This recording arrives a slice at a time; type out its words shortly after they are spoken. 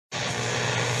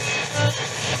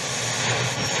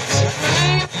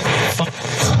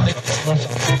Ja,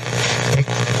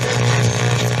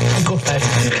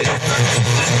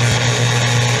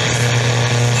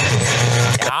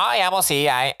 jeg må si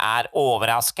jeg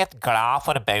overrasket, glad,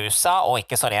 forbauset og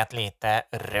ikke så rett lite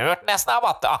rørt nesten av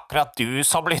at akkurat du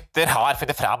som lytter har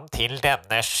funnet fram til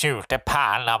denne skjulte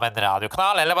perlen av en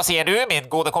radiokanal. Eller hva sier du, min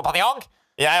gode kompanjong?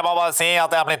 Jeg må bare si at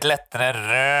jeg har blitt lettere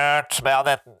rørt, men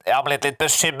jeg har blitt litt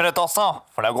bekymret også,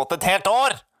 for det har gått et helt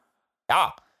år. Ja,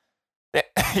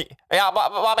 ja,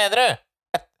 hva mener du?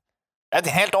 Et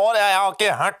helt år, jeg har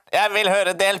ikke hørt. Jeg vil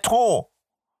høre del 2.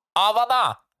 Av hva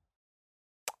da?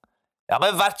 Ja,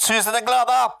 men vertshuset Den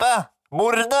glade ape.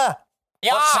 Mordet.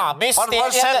 Ja,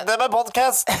 Hva skjedde med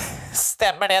podcast?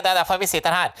 Stemmer det, det er derfor vi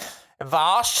sitter her.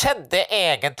 Hva skjedde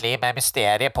egentlig med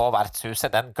mysteriet på vertshuset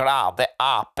Den glade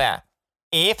ape?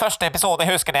 I første episode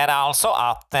husker dere altså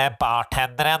at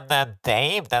bartenderen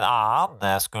Dave den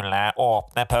annen skulle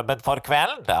åpne puben for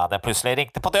kvelden da det plutselig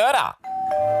ringte på døra.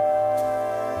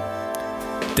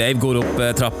 Dave går opp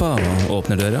trappa og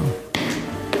åpner døra.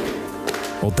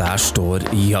 Og der står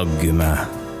jaggu meg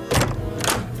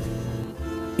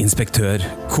Inspektør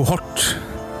Kohort.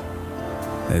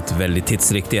 Et veldig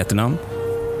tidsriktig etternavn.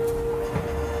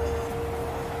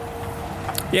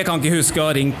 Jeg kan ikke huske å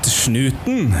ha ringt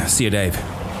Snuten, sier Dave.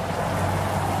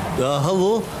 Ja,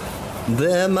 hallo. Det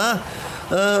er meg.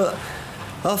 Jeg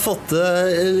har fått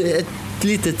et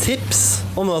lite tips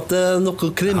om at det er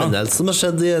noe kriminelt som har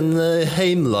skjedd i en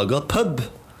heimlaget pub.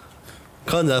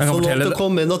 Kan jeg få lov til å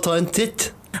komme inn og ta en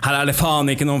titt? Her er det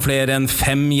faen ikke noen flere enn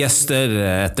 5 gjester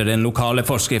etter den lokale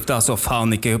forskriften, så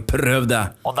faen ikke prøv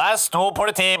det. Og der sto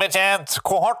politibetjent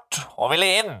Kohort og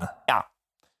ville inn. Ja.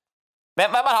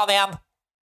 Hvem er han igjen?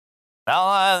 Ja,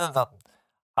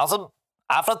 han som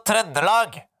er fra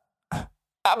Trøndelag.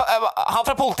 Han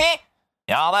fra politi?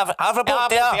 Ja, han er fra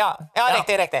politi, ja. Ja,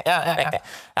 riktig. Riktig. Ja,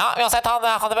 uansett, han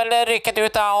hadde vel rykket ut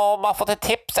da, og har fått et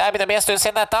tips. Jeg begynner å bli en stund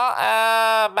siden dette.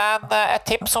 Men et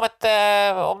tips om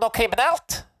noe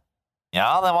kriminelt?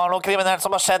 Ja, det var noe kriminelt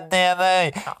som har skjedd i en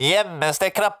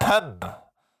hjemmestekra pub.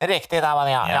 Riktig, der var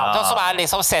det, ja. Det som er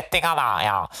liksom settinga da,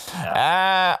 ja.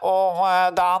 Og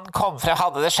da han kom frem,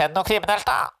 hadde det skjedd noe kriminelt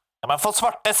da? Ja, men for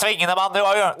svarte svingene, mann,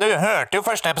 du hørte jo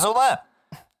første episode.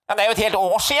 Ja, det er jo et helt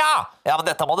år siden. Ja, men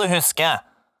dette må du huske.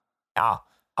 Ja.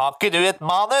 Har ikke du et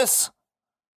manus?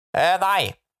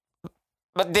 Nei.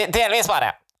 Men delvis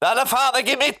bare. Det er da faen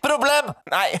ikke mitt problem!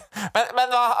 Nei,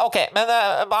 men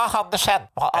hva hadde skjedd?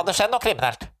 Hadde det skjedd noe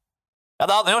kriminelt? Ja,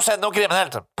 det hadde jo skjedd noe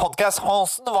kriminelt.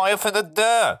 Podcast-Holsen var jo funnet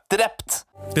død, drept.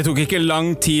 Det tok ikke lang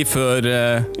tid før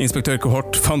inspektør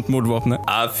Kohort fant mordvåpenet.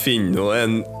 Jeg finner jo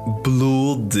en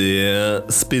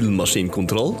blodig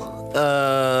spillmaskinkontroll.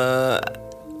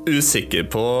 Usikker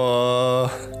på...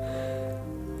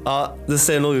 Ja, det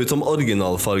ser noe ut som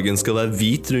originalfargen skal være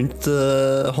hvit rundt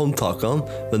håndtakene,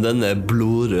 men den er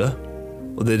blodrød,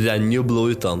 og det renner jo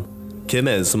blod ut av den. Hvem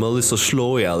er det som har lyst til å slå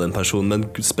ihjel en person med en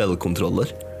spillkontroller?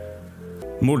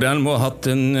 Morderen må ha hatt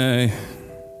en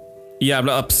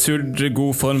jævla absurd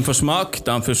god form for smak,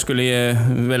 da han først skulle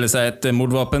velge seg et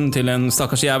mordvåpen til en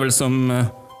stakkars jævel som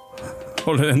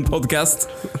holder en podcast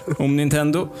om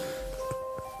Nintendo.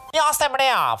 Ja, stemmer det,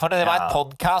 ja. For det var et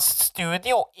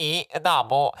podcaststudio i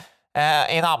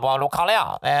nabolokalet,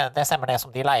 ja. Det stemmer det som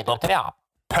de leide ut til, ja.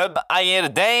 Pub-eier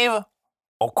Dave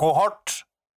og Kohort,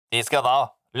 de skal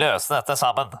da løse dette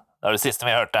sammen. Det er det siste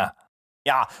vi hørte.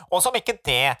 Ja, og som ikke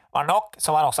det var nok,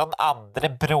 så var også den andre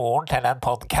broren til den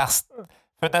podcasten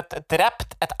funnet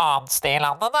drept et annet sted i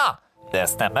landet, da. Det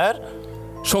stemmer.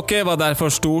 Sjokket var derfor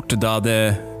stort da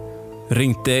det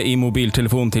ringte i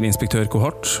mobiltelefonen til inspektør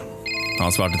Kohort. Han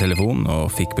svarte telefonen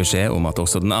og fikk beskjed om at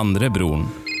også den andre broren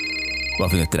var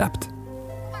funnet drept.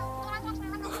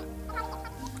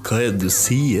 Hva er det du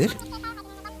sier?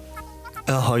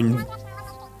 Er han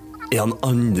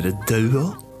andre død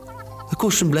også?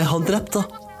 Hvordan ble han drept da?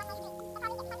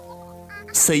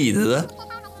 Sier du det?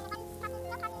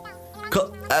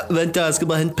 Vent, jeg skal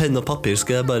bare hente penn og papir.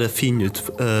 Skal jeg bare finne ut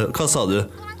hva sa du?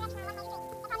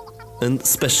 En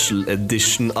special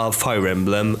edition av Fire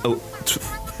Emblem.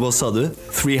 Hva sa du?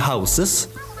 3 Houses?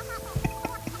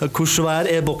 Hvor svær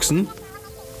er boksen?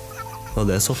 Ja,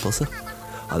 det er såpass, ja.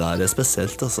 Ja, det er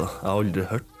spesielt, altså. Jeg har aldri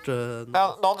hørt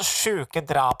noen syke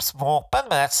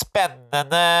drapsvåpen med et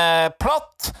spennende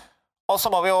plott. Og så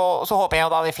håper jeg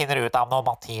jo da de finner ut av noe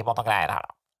motiv og noe greier her,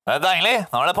 da. Det er deilig.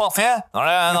 Nå er det påske. Nå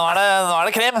er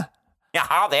det krim.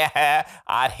 Ja, det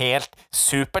er helt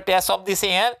supert det som de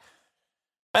sier.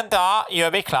 Men da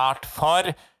gjør vi klart for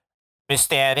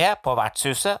Mysteriet på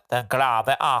vertshuset Den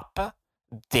glade ape,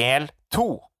 del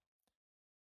 2.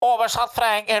 Oversatt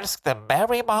fra engelsk The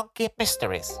Merry Monkey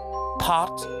Mysteries,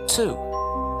 part 2.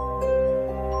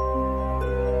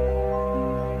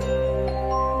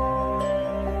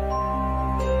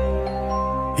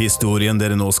 Historien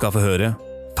dere nå skal få høre,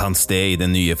 fant sted i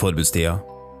den nye forbudstida.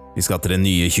 Vi skal til det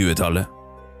nye 20-tallet.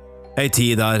 En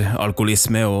tid der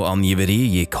alkoholisme og angiveri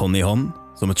gikk hånd i hånd,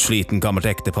 som et sliten gammelt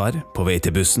ektepar på vei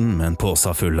til bussen med en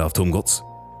påse full av tomgods.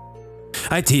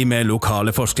 En tid med lokale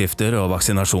forskrifter og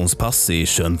vaksinasjonspass i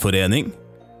skjønn forening.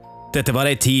 Dette var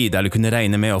en tid der du kunne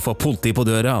regne med å få politi på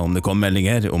døra om det kom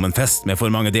meldinger om en fest med for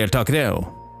mange deltakere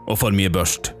og for mye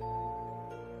børst.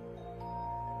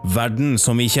 Verden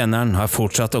som vi kjenner den har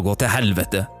fortsatt å gå til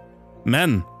helvete.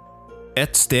 Men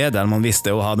et sted der man visste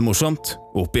å ha det morsomt,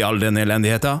 oppi all den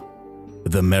elendigheten,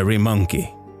 The Merry Monkey.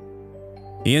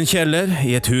 I en kjeller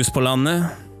i et hus på landet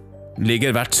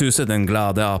ligger vertshuset Den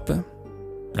glade ape,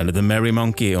 eller The Merry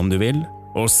Monkey om du vil,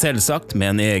 og selvsagt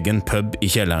med en egen pub i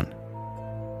kjelleren.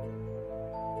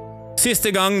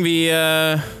 Siste gang vi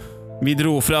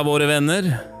dro fra våre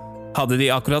venner, hadde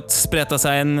de akkurat sprettet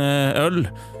seg en øl.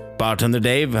 Bartender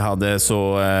Dave hadde så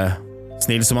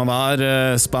snill som han var,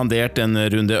 spandert en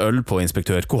runde øl på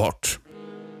inspektør Kohort.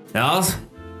 Ja,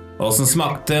 hvordan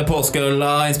smakte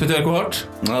påskeøla, inspektør Kohort?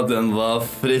 Ja, den var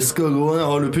frisk og god.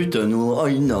 Har du puttet noe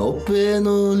annet oppi,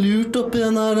 noe lurt oppi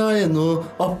den her? Er det noe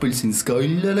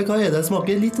appelsinskall, eller hva er det?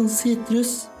 Smaker litt sånn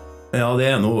sitrus. Ja, det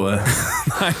noe.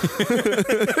 Nei.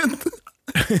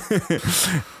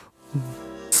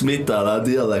 Smittet deg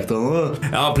dialekten nå?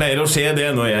 Ja, pleier å skje det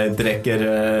når jeg drikker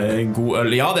god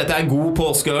øl. Ja, dette god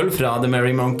påskeøl fra The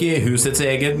Merry Monkey, husets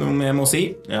eget, om jeg må si.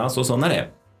 Ja, så sånn det.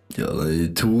 Ja,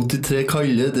 2 til 3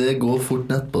 kalde, det går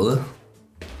fort nett på det.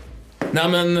 Nei,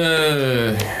 men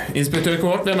inspektør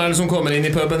Kohort, hvem det som kommer inn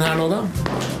i puben her nå da?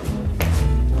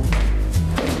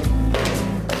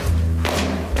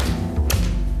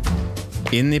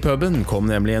 Inn i puben kom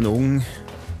nemlig en ung,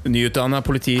 nyutdannet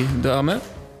politidame.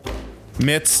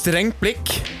 Med et strengt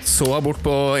blikk så hun bort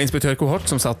på inspektør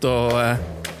Kohort, som satt og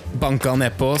banket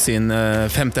ned på sin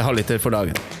 5. halvliter for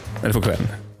dagen, eller for kvelden.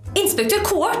 Inspektør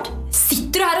Kohort,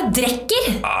 sitter du her og drekker?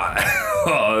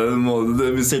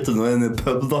 Vi sitter nå inne i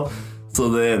pub da, så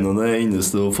det det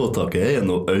eneste å få tak i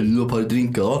noe øl og et par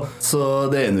drinker da. Så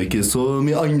det noe ikke så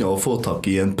mye annet å få tak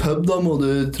i en pub da, må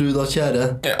du tro da,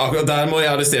 kjære. Akkurat der må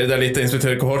jeg arrestere deg litt,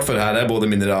 inspektør Kohort, for her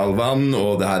både mineralvann,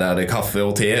 og det her det kaffe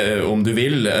og te, om du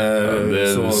vil.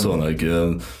 Det sånn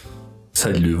ikke.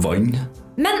 Selger du vann?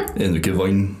 Men du ikke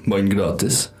vann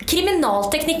gratis?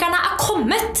 kriminalteknikerne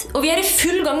kommet, og vi i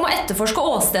full gang med å etterforske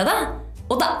åstedet.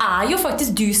 Og det jo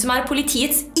faktisk du som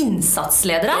politiets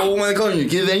innsatsleder her. Men kan du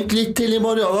ikke vente litt til i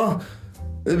morgen da?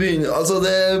 Jeg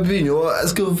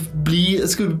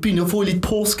skal begynne å få litt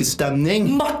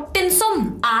påskestemning.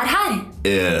 Martinsson her.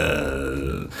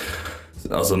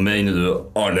 Mener du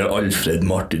Arne Alfred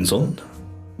Martinsson?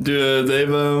 Du,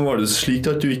 Dave, var det slik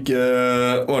at du ikke...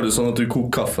 Var det sånn at du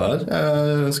koker kaffe her?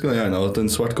 Jeg skulle gjerne ha hatt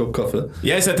en svart kopp kaffe.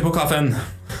 Jeg setter på kaffen.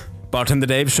 Bartender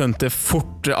Dave skjønte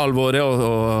fort alvoret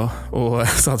og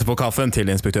satte på kaffen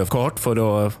til inspektør Kohort for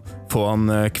å få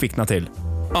han kvikna til.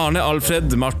 Arne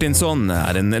Alfred Martinsson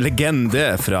en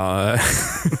legende fra...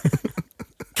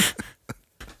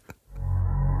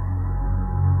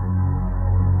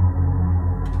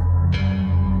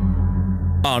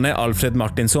 Arne Alfred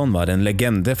Martinsson var en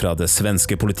legende fra det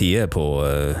svenske politiet på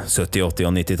 70-, 80-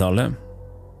 og 90-tallet.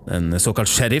 En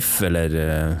såkalt sheriff, eller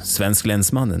svensk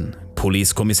lensmann, en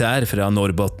poliskommissær fra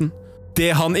Norrbotten.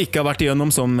 Det han ikke har vært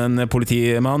igjennom som en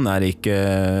politimann ikke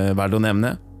verdt å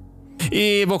nevne.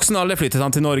 I voksen alder flyttet han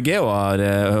til Norge og har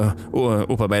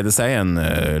opparbeidet seg en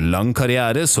lang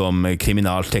karriere som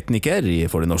kriminaltekniker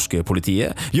for det norske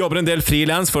politiet. Jobber en del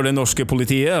freelance for det norske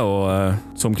politiet og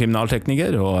som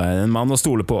kriminaltekniker, og en mann å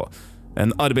stole på.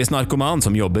 En arbeidsnarkoman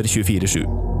som jobber 24/7.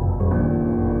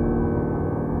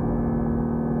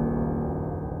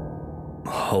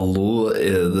 Hallo,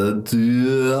 det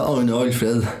du, Arne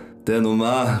Alfred? Det noe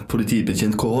meg,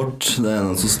 politibetjent Kohort. Det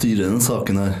noen som styrer denne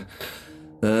saken her.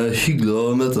 Hyggelig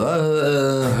å møte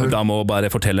deg. Da må bare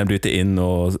fortelleren bryte inn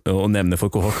og nevne for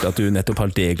Kohort at du nettopp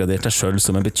har degradert deg selv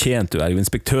som en betjent. Du jo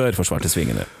inspektør for Svarte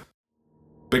Svingene.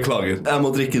 Beklager, jeg må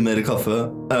drikke mer kaffe.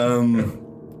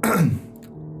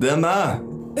 Det meg.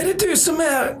 Det du som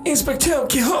inspektør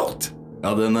Kohort?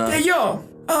 Ja, det meg. Det jeg,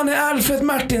 Arne Alfred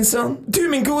Martinsson. Du,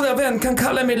 min gode venn, kan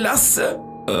kalle meg Lasse.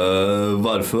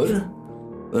 Varför?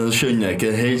 Skjønner jeg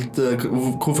ikke helt.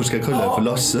 Hvorfor skal jeg kalle deg for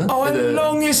Lasse? En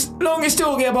lång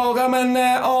historia bara, men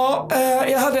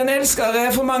jag hade en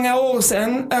älskare för många år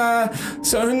sedan.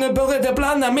 Så hon började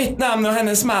blanda mitt namn och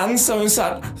hennes man, så hon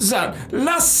sa,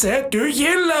 Lasse, du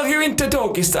gillar ju inte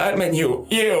Doggy Style. Men jo,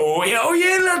 jag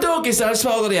gillar Doggy Style,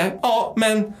 svarade jag. Ja,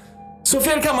 men så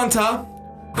fel kan man ta.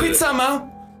 Skitsamma.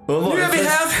 Nu vi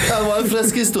här. Det var en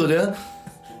frisk historie.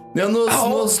 Ja,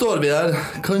 nå står vi her.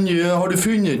 Har du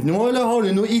funnet noe, eller har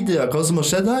du noen ideer hva som har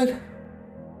skjedd her?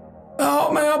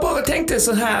 Ja, men jag bara tänkte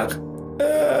så här.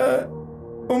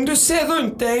 Om du ser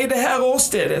runt dig i det här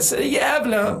årstedet så är det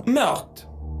jävla mörkt.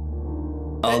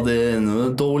 Ja, det er noe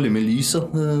dårlig med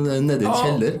lyset. Det er nede i en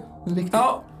kjeller. Riktig.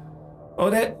 Ja,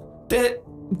 och det är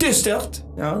dystert.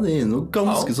 Ja, det er noe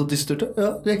ganske så dystert.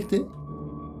 Ja, riktig.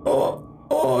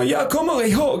 Och jag kommer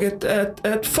ihåg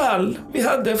ett fall vi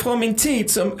hade från min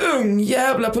tid som ung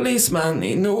jävla polisman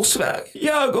i Nordsverige.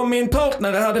 Jag och min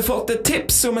partner hade fått ett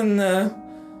tips om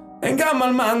en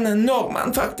gammal man, en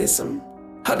norrman faktiskt, som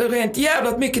hade rent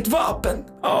jävlat mycket vapen.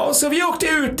 Ja, så vi åkte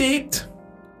ut dit,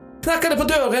 knackade på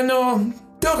dörren och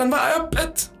dörren var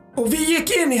öppet. Och vi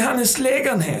gick in i hans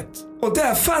lägenhet och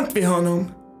där fann vi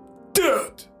honom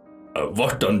död.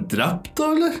 Vart han drept då,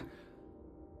 eller?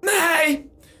 Nej,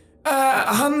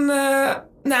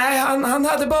 han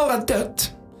hade bara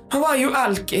dött. Han var ju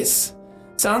alkis,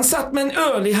 så han satt med en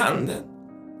öl i handen.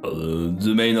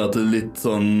 Du menar att det är lite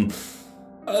sån...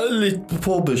 Lite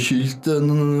påbeskylt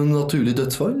naturlig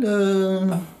dödsfall?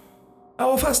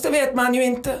 Ja, fast det vet man ju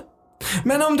inte.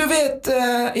 Men om du vet,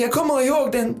 jag kommer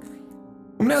ihåg den.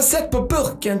 Om ni har sett på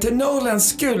burken till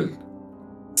Norrlands guld,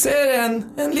 så är det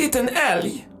en liten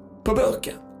älg på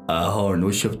burken. Jag har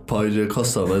nog köpt par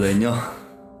kassar med den, ja.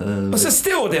 Och så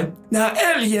står det, när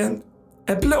älgen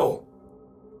är blå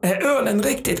är ölen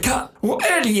riktigt kall. Och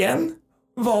älgen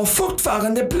var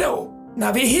fortfarande blå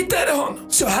när vi hittade honom.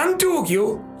 Så han dog ju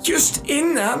just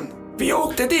innan vi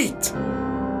åkte dit.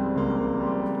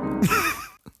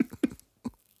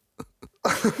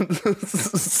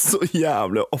 Så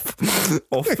jävla off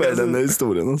är den här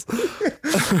historien alltså.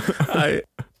 Nej.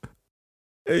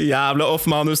 Jävla off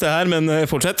manus det här, men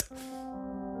fortsätt.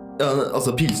 Ja,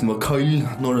 altså pilsen var kall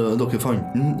når dere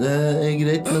fant den. Det er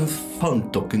greit, men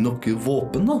fant dere noe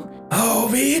våpen da? Ja,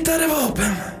 vi hittade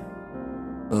vapen.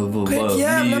 Rätt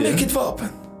jävla mycket vapen.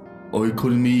 Og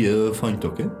hvor mye fant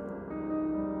dere?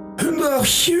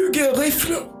 120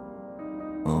 rifflor.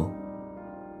 Ja.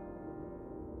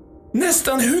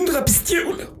 Nästan 100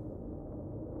 pistoler.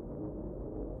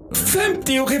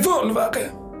 50 revolvare.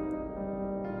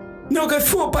 Några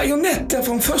få bajonetter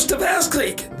från första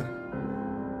världskriget.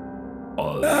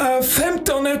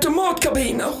 15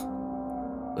 automatkabiner.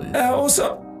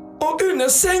 Och under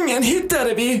sängen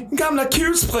hittade vi gamla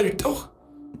kulsprutor.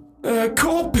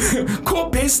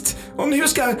 K-pist, om ni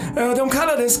huskar, de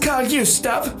kallades Carl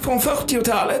Gustav från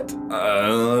 40-talet.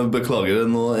 Beklager,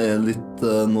 nå er jeg litt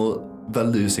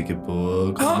veldig usikker på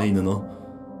hva du mener nå.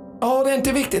 Ja, det är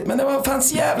inte viktigt, men det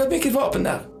fanns jävligt mycket vapen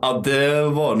där. Ja, det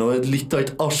var nog ett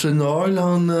litet arsenal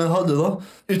han hade då.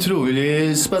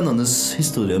 Otroligt spännande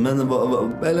historia, men vad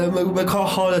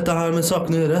har detta här med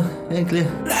saken att göra egentligen?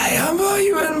 Nej, han var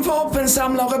ju en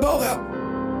vapensamlare bara.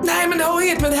 Nej, men det har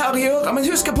inget med det här att göra. Men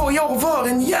huska på, jag var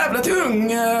en jävligt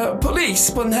ung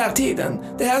polis på den här tiden.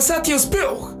 Det här satt ju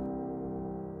spår.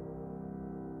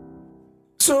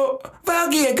 Så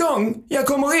varje gång jag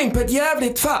kommer in på ett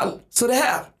jävligt fall, så det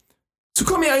här, så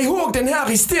kommer jag ihåg den här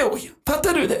historien.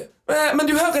 Fattar du det? Men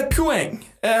du har ett poäng.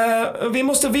 Vi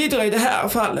måste vidare i det här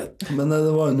fallet. Men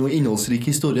det var nog innehållsrik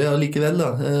historia likevel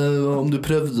da. Om du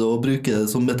prövde att bruka det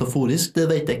som metaforisk, det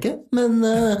vet jag inte. Men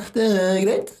det är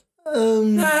greit.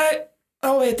 Nej,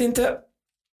 jag vet inte.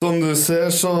 Som du ser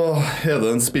så är det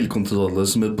en spillkontroller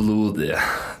som är blodig.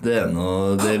 Det är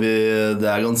nog det det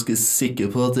är ganska säker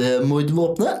på att det är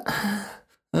mordvåpnet.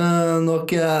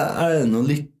 Nog är det nog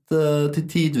lite till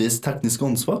tidvis teknisk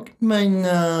åndsvak, men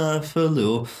jag føler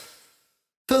jo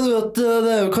at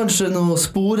det är ju kanske några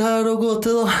spår här att gå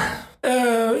till då.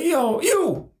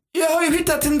 Jag har ju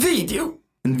hittat en video.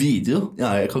 En video?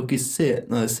 Ja, jag kan inte se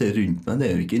när jag ser runt mig. Det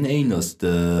är ju inte en enaste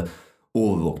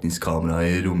övervakningskamera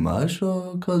i rummet här,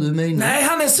 så vad du menar? Nej,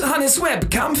 han är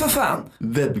webcam för fan.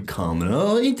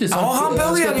 Webbkamera, intressant. Ja, han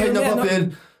började ju med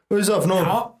papper. Vad är det så för något?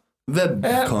 Ja.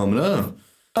 Webbkamera.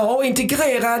 Ja,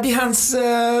 integrerad i hans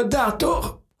dator.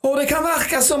 Och det kan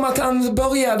verka som att han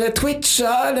började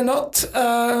twitcha eller något.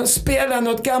 Spela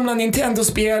något gamla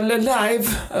Nintendo-spel live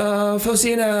för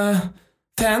sina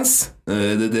fans. Det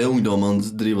är det ungdomarna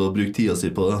driver och brukar tida sig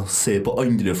på. Se på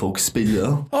andra folk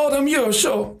spela. Ja, de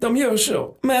gör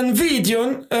så. Men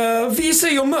videon visar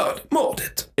ju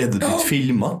mordet. Är det blivit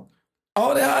filmat?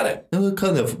 Ja, det är det. Ja,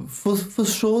 kan jag få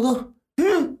se då?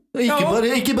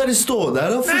 Ikke bare stå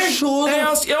där och förså.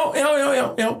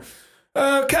 Ja.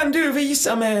 Kan du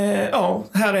visa mig? Ja,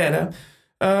 här är det.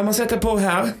 Man sätter på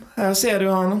här. Här ser du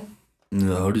honom.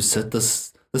 Ja, har du sett det?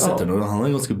 Han är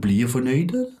ganska blyg och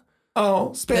förnöjd.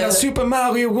 Ja, spelar Super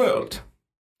Mario World.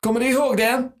 Kommer du ihåg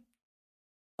det?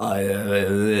 Nej,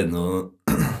 det är nog...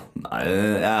 Nei,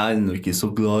 jeg er ennå ikke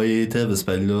så glad i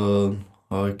TV-spill og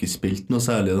har ikke spilt noe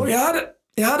særlig. Och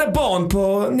jag hade barn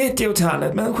på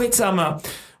 90-talet, men skitsamma.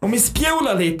 Om vi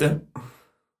spjolar lite.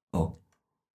 Ja.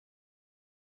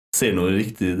 Ser noe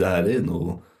riktig, det her er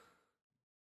noe...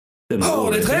 Det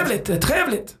är trevligt, det är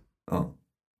trevligt. Ja.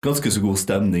 Ganske så god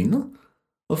stemning da.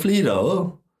 Og flira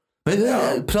og... Men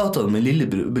jeg pratet med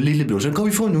lillebrorsen. Kan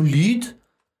vi få noen lyd?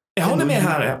 Jag håller med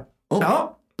här, ja.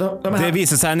 Ja. Det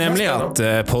viser seg nemlig at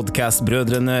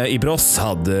podcastbrødrene i Bross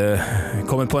hadde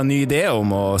kommet på en ny idé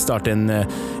om å starte en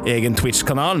egen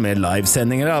Twitch-kanal med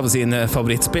livesendinger av sine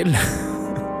favorittspill.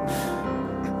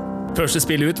 Første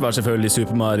spill ut var selvfølgelig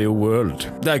Super Mario World.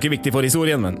 Det er jo ikke viktig for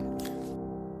historien, men...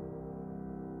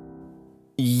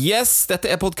 Yes, dette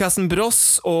er podcasten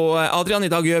Bross, og Adrian, i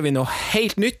dag gjør vi noe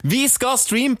helt nytt. Vi skal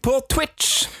streame på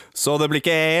Twitch! Så det blir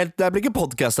ikke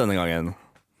podcast denne gangen.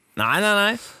 Nei.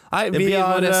 Det blir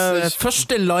vår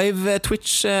første live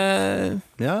Twitch.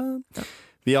 Ja.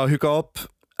 Vi har hooket opp.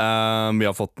 Vi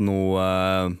har fått noe,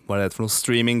 hva er det for noe?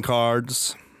 Streaming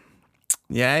cards.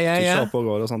 Ja. Opp og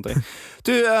går og sånne ting.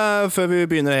 Du, før vi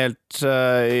begynner helt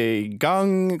i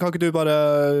gang, kan ikke du bare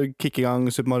kicke i gang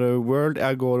Super Mario World?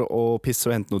 Jeg går og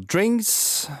pisser og henter noen drinks,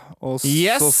 og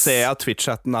så ser jeg at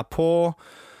Twitch-chatten er på.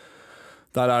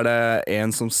 Der er det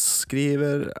en som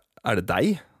skriver. Er det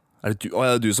deg? Er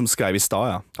det du som skrev i stad,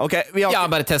 ja? Ok,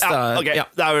 bare testa. Ja, okay. Ja.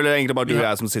 Det er vel egentlig bare du og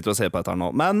jeg som sitter og ser på dette her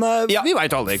nå. Men vi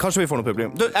vet aldri, kanskje vi får noe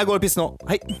publikum. Du, jeg går og pisser nå.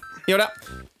 Hei. Gjør det.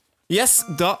 Yes,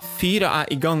 da fyrer jeg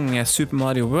i gang Super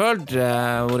Mario World,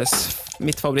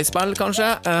 mitt favorittspill kanskje.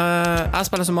 Jeg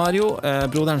spiller som Mario,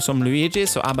 broderen som Luigi,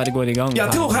 så jeg bare går i gang.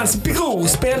 Jag tror hans bror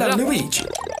spelar Luigi.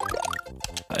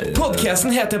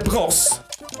 Podcasten heter Bross.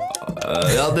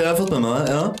 Ja, det har jeg fått med meg,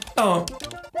 ja. Ja.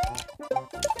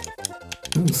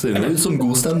 Det ser jo ut som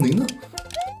god stemning da.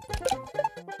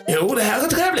 Jo, det här är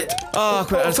trevligt.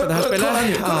 Hvor jeg elsker det her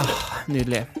spillet.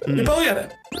 Nydelig. Vi började.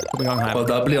 Kom i gang her. Og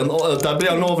der blir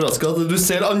han overrasket. Du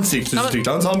ser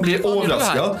ansiktsuttrykkene, så han blir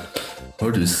overrasket. Har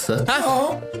du sett? Hæ?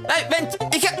 Nei, vent!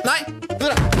 Ikke! Nei!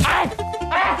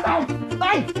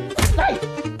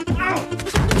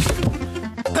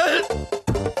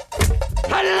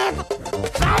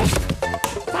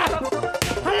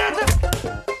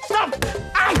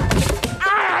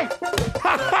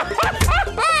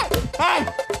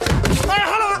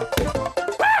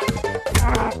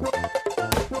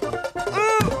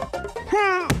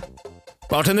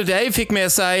 Bartender Dave fikk med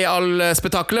seg all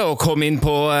spetakkelet og kom inn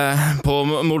på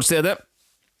mordstedet.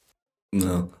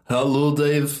 Ja. Hallo,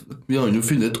 Dave. Vi har jo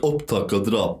funnet et opptak av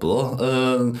drapet da.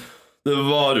 Det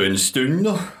var jo en stund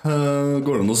da.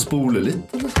 Går det an å spole litt,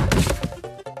 eller?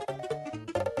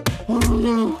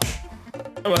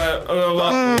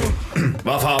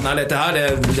 Hva faen er dette her?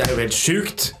 Det er jo helt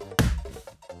sykt.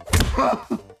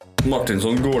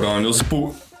 Martinsson, går det an å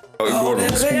spole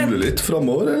litt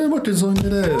fremover, eller Martinsson?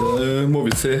 Eller må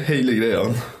vi se hele greia?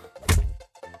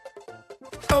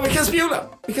 Ja, vi kan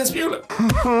spjola.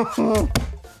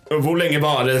 Hvor lenge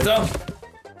var det dette?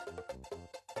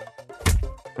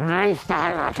 Här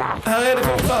är det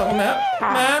fortfarande.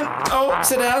 Men,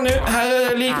 se där nu. Här är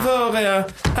det likför.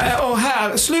 Och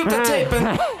här, sluta tejpen.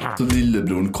 Så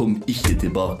lillebroren kom ikke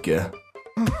tilbake.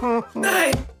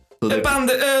 Nej,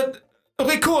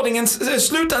 rekordingen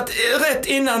slutat rätt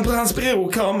innan hans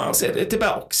bror kommer, så är det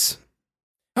tillbaks.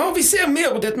 Ja, vi ser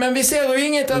mordet, men vi ser ju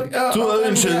inget...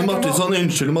 Unnskyld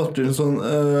Martinsson.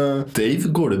 Dave,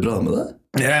 går det bra med deg?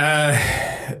 Ja,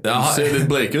 du ser litt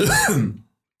bleik ut.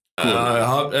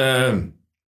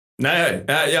 Nej,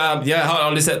 jag har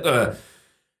aldrig sett...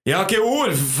 Jeg har ikke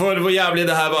ord for hvor jævlig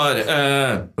det her var.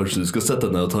 Kanskje du skal sette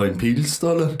deg ned og ta en pils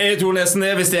da, eller? Jeg tror nesten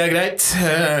det, hvis det er greit.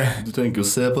 Du trenger ikke å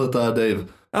se på dette her, Dave.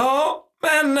 Ja,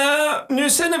 men nu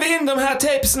sänder vi in de här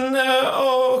tapesen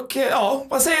och ja,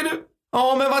 vad säger du?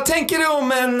 Ja, men vad tänker du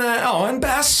om en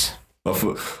bärs?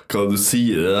 Hva du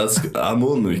sier? Jeg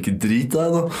må nå ikke drite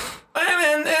deg da.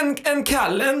 En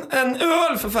kall, en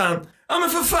öl för fan. Ja, men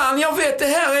för fan, jag vet det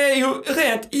här är ju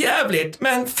rent jävligt,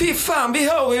 men fy fan, vi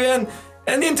har ju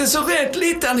en inte så rent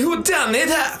liten whodunit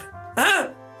här.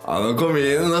 Ja, nå kan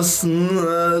vi nesten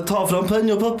ta fram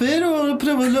penn og papir og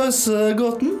prøve å løse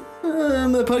gåten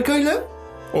med et par kaller.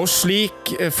 Og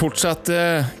slik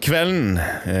fortsatte kvelden.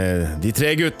 De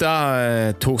tre gutta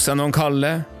tok seg noen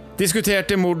kalde,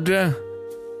 diskuterte mordet.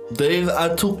 Dave,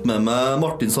 jeg tok med meg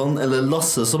Martinsson, eller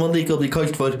Lasse som han liker å bli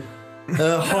kalt for.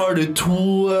 Har du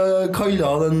to kaller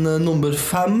av den nummer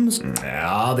 5?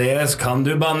 Ja, det kan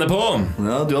du banne på.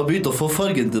 Ja, du har begynt å få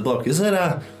fargen tilbake, ser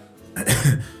jeg.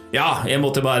 Ja, jeg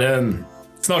måtte bare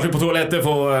snart på toalettet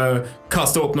få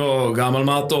kaste opp noe gammel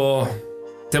mat og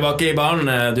Tilbake i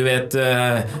baren, du vet,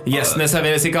 gjestene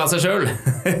serveres ikke av seg selv.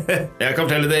 Jeg kan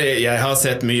fortelle dere, jeg har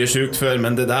sett mye sjukt før,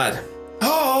 men det der...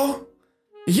 Ja,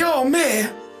 jag med.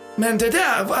 Men det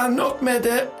där var något med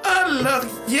det allra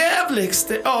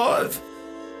jävligste av.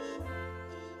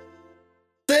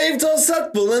 Dave, ta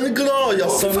sett på den glada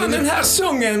Fan, sången. den här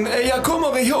sången, jag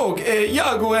kommer ihåg,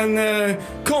 jag och en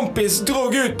kompis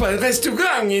drog ut på en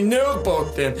restaurang i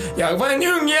Norrbotten. Jag var en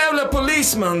ung jävla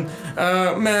polisman,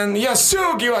 men jag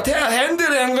såg ju att här hände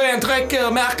det en rent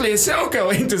räcker märkliga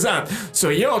saker, inte sant?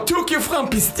 Så jag tog ju fram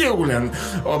pistolen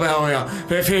och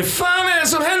började, fy fan är det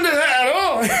som händer här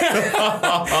då?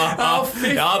 Ja,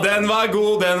 fy. Ja, den var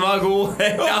god, den var god.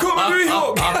 Och kommer du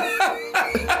ihåg?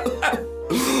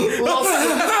 Lasse,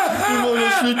 du må jo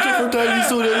slutte å fortelle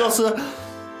historien, Lasse.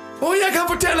 Och jag kan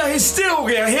fortälla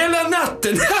historier hela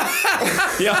natten.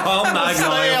 Ja, han er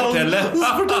glad i å fortelle.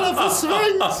 Fortell på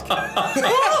svensk.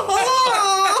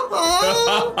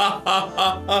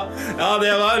 Ja,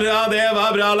 det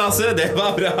var bra, Lasse. Det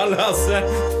var bra, Lasse.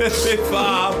 Fy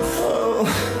faen.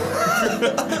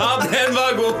 Ja, den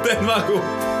var god, den var god.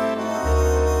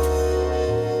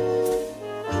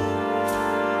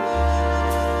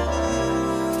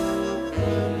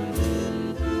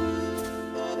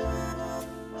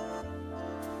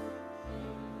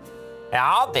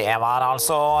 Ja, det var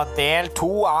altså del 2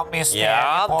 av mysteriet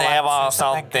Ja, på det var Vertshuset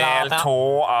altså Den Glade. del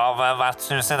 2 av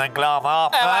Vertshuset Den Glade Hva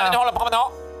er det Ape. du holder på med nå?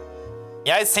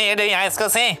 Jeg sier det jeg skal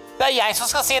si. Det er jeg som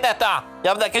skal si dette.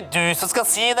 Ja, men det er ikke du som skal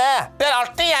si det. Det er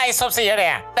alltid jeg som sier det.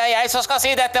 Det er jeg som skal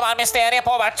si dette var mysteriet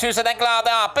på Vertshuset Den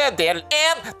Glade Ape. Del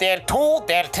 1, del 2,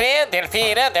 del 3, del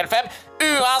 4, del 5.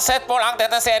 Uansett hvor langt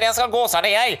denne serien skal gå, så er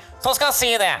det jeg som skal si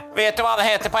det. Vet du hva det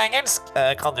heter på engelsk?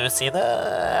 Kan du si det?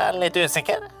 Jeg er litt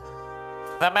usikker.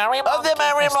 The Merry The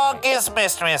Merry Monkeys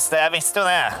Mysteries. Jeg visste jo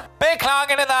det.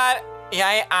 Beklager det der.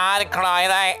 Jeg er glad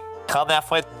i deg. Kan jeg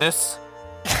få et nuss?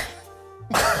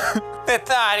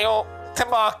 Dette er jo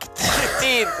tilbake til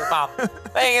tiden, mann.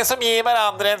 Det er ingen som gir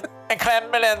hverandre en klem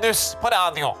eller en nuss på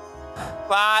radio.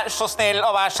 Vær så snill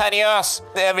og vær seriøs.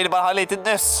 Jeg vil bare ha et lite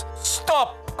nuss.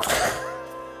 Stopp!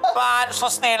 Vær så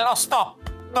snill og stopp.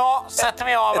 Nå setter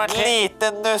vi over Et til...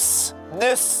 lite nuss.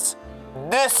 Nuss.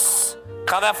 Nuss.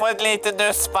 Kan jeg få et lite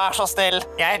nuss, vær så snill?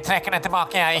 Jeg trekker det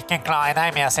tilbake. Jeg er ikke glad i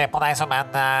deg, men jeg ser på deg som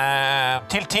en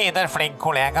til tider flink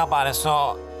kollega, bare så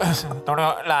når du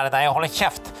lærer deg å holde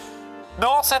kjeft.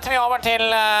 Nå setter vi over til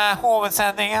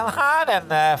hovedsendingen her, en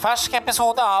fersk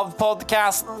episode av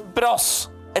podcasten Bross.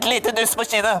 Et lite nuss på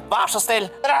kinnet, vær så snill.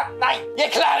 Nei, jeg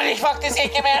klarer faktisk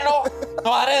ikke mer nå.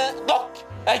 Nå er det nok.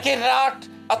 Det er ikke rart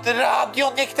at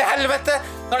radioen gikk til helvete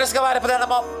når det skal være på denne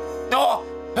måten. Nå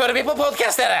hører vi på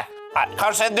podcast, dere. Nei,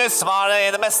 kanskje en nuss var i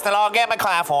det meste laget, men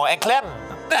kan jeg få en klem?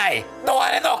 Nei, nå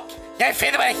er det nok. Jeg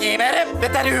finner meg ikke i mer.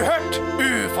 Dette er uhørt.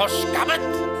 Uforskammet.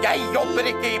 Jeg jobber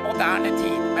ikke i moderne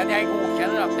tid, men jeg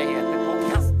godkjenner at det heter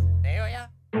podcast. Det gjør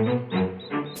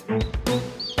jeg.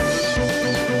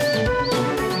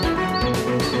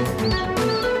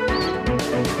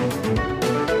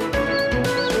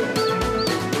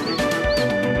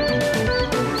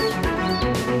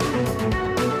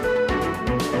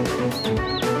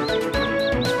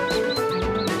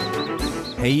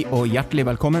 Hei og hjertelig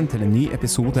velkommen til en ny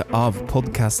episode av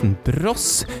podcasten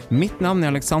Bross. Mitt navn er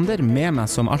Alexander, med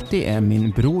meg som alltid er min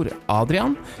bror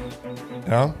Adrian.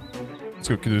 Ja,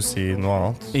 skulle ikke du si noe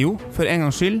annet? Jo, for en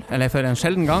gangs skyld, eller for en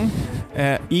sjelden gang,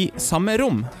 i samme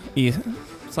rom, i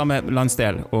samme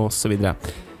landsdel og så videre.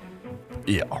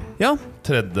 Ja. Ja,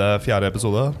 Tredje, fjerde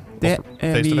episode. det,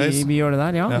 Face to face. vi gjør det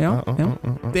der, ja.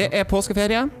 Det er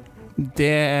påskeferie. Det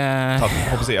er... Takk,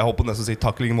 jeg håper nesten å si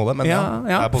takk i like måte, men ja,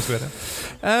 Ja. det er påskeferie.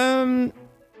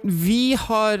 Vi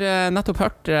har nettopp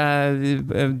hørt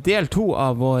del 2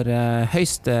 av vår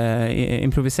høyst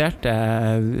improviserte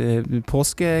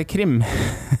påskekrim.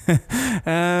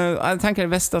 Jeg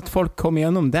tenker hvis at folk kommer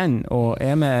gjennom den og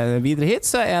er med videre hit,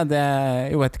 så er det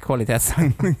jo et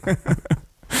kvalitetstegn.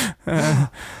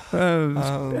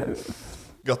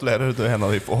 Gratulerer, du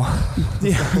hender vi på.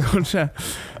 Ja, kanskje.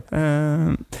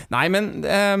 Nei, men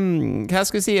hva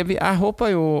skal jeg si? Jeg håper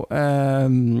jo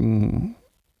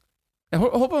jeg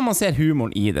håper man ser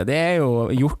humoren i det. Det er jo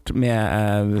gjort med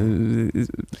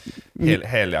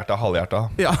Helhjerta, halvhjerta.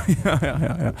 ja.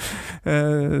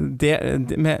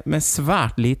 Med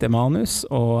svært lite manus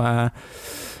og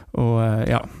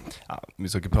ja. Ja, vi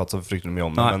skal ikke prate så fryktelig mye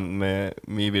om det, Nei.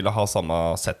 men vi ville ha samme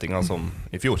settinga som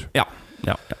i fjor. Ja.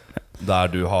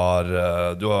 Der du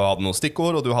hadde noen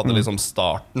stikkord, og du hadde liksom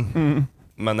starten.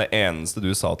 Men det eneste du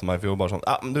sa til meg i fjor, bare sånn,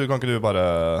 ja, men du, kan ikke du bare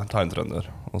ta en trønder,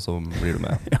 og så blir du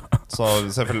med. Så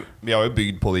selvfølgelig, vi har jo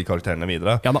bygd på de karakterene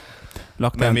videre. Ja da.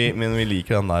 lagt Men den. men vi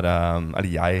liker den der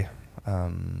Eller jeg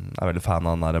er veldig fan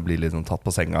av den der blir litt sånn tatt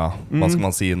på senga. Hva skal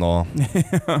man si nå?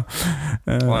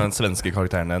 Og den svenske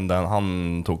karakteren din, han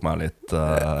tok meg litt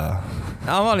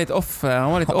Han var litt off.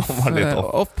 Han var litt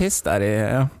off-piss der i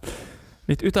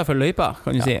litt utenfor løypa,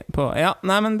 kan du si.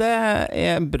 Nei, men det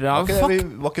er bra.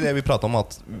 Var ikke det vi pratet om,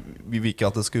 at vi vil ikke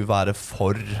at det skulle være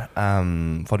for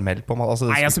formelt på en måte?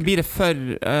 Nei, altså blir det for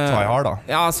try hard, da.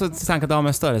 Ja, så tenker jeg da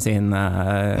mister det sin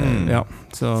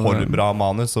for bra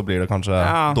manus, så blir det kanskje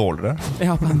dårligere.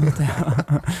 Ja, på en måte,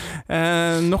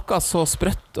 noe så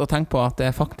sprøtt å tenke på at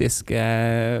det faktisk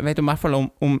vet du, i hvert fall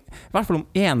om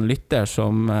en lytter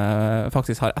som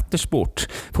faktisk har etterspurt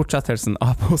fortsettelsen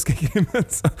av påskekrimmen,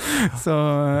 så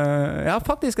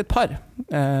faktisk et par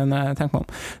når jeg tenker meg om.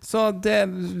 Så det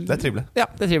er trivelig. Ja,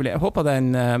 det er trivelig. Jeg håper den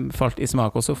falt i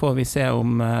smak, og så får vi se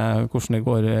om hvordan det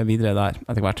går videre der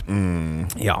etter hvert.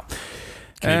 Ja.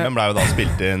 Krimmen ble jo da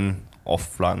spilt inn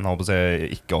offline, jeg håper å si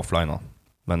ikke offline da,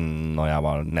 men når jeg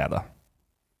var nede.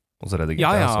 Og så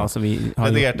redigerte jeg,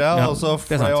 og så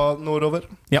fløy jeg nordover.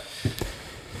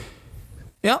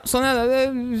 Ja, sånn er det.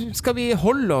 Skal vi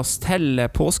holde oss til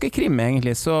påskekrim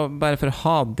egentlig, så bare for å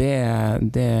ha det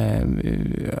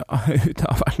ut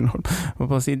av verden,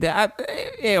 å si. Det er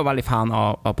jo veldig fan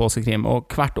av påskekrim, og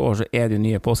hvert år så er det jo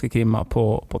nye påskekrimmer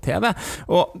på TV.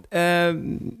 Og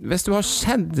hvis du har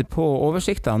sett på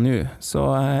oversikten nå,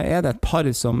 så er det et par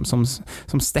som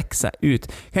stikker seg ut.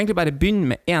 Jeg kan egentlig bare begynne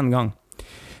med en gang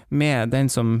med den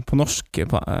som på norsk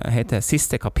heter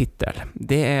Siste kapittel.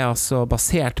 Det er altså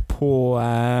basert på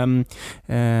en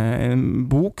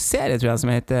bokserie, tror jeg,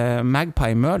 som heter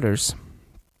Magpie Murders.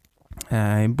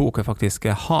 En bok jeg faktisk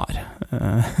har.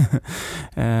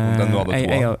 Den du hadde to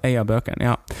av? En av bøkene,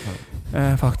 ja.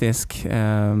 Faktisk.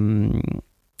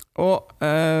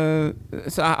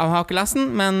 Så jeg har ikke lest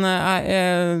den, men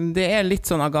det er litt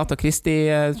sånn Agatha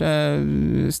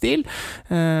Christie-stil,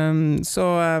 så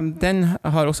den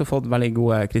har også fått veldig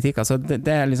gode kritikker. Så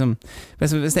det er liksom,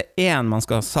 hvis det er en man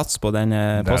skal satse på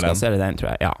denne påska, så er det den, tror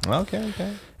jeg. Okay.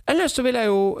 Ellers så vil jeg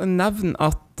jo nevne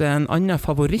at en annen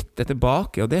favoritt er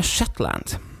tilbake, og det er Shetland.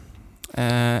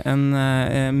 En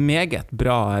meget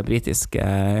bra britisk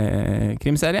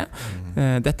krimserie.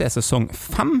 Dette er sesong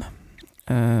 5.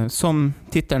 Som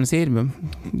titelen sier,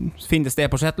 finner sted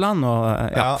på Shetland og,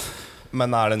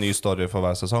 Men er det en ny story for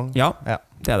hver sesong? Ja,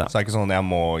 det er det. Så det er ikke sånn at jeg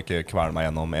må ikke kverne meg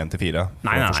gjennom 1-4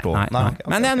 Nei.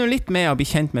 Men det er noe litt med å bli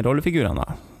kjent med rollefigurene da.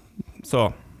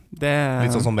 Så det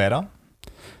litt sånn som Vera?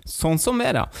 Sånn som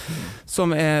Vera,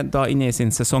 som er da inne i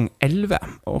sin sesong 11.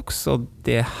 Også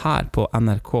det her på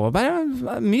NRK. Bare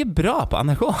mye bra på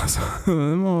NRK, altså.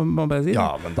 Det må bare si det.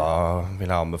 Ja, men da vil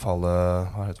jeg anbefale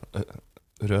Hva heter det?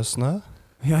 Rød snø?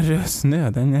 Ja, Rød snø,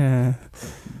 den er...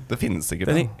 Det finnes sikkert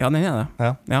ja, den er det.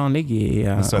 Ja, han ligger i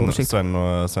oversikt. Sven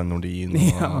Nordin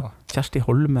og Kjersti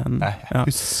Holmen. Jeg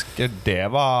husker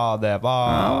det der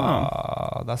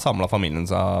samlet familien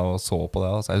seg og så på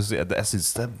det. Altså. Jeg synes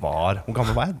det var... Hvor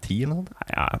gammel var jeg? 10 eller noe?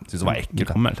 Ja, jeg synes det var ekkelt.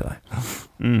 Gammel til deg.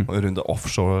 Og runde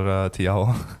offshore-tida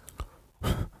også.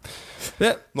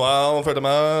 Nå følte jeg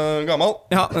meg gammel.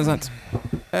 Ja, det er sant.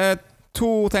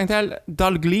 2 ting til.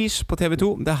 Dalglish på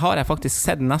TV2. Det har jeg faktisk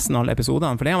sett nesten alle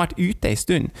episodene, for det har vært ute en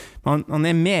stund. Han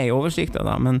er med i oversikten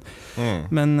da, men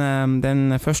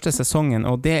den første sesongen,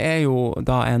 og det er jo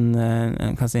da en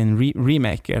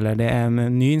remake, eller det er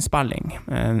en nyinnspilling.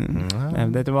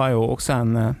 Dette var jo også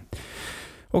en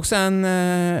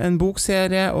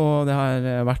bokserie, og det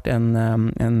har vært en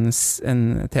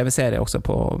TV-serie også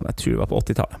på, jeg tror det var på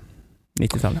 80-tallet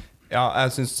 90-tallet. Ja,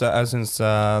 jeg synes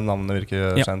navnet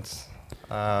virker kjent.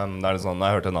 Det er litt sånn, når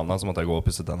jeg hørte navnet, så måtte jeg gå og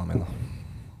pusse tennene mine.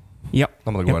 Ja.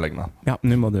 Da må du gå og legge meg. Ja,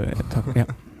 nå må du ja.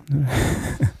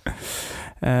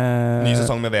 Ny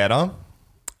sesong med Vera.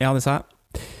 Ja, det sa jeg.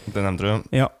 Det nevnte du.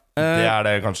 Ja. Det er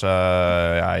det kanskje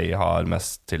jeg har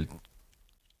mest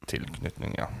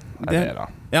tilknytning,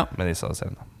 Vera. Ja. Med disse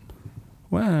seriene.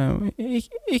 Wow,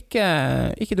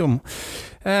 ikke dum.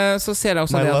 Så ser jeg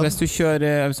også det at hvis du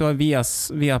kjører via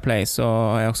Play, så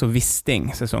er også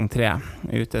Wisting sesong 3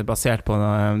 ute, basert på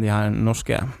de her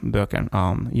norske bøkene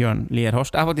av Jørn Lier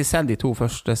Horst. Jeg har faktisk sett de 2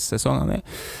 første sesongene.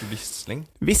 Wisting?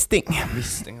 Wisting, ja.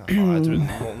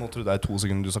 Nå trodde jeg 2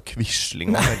 sekunder du sa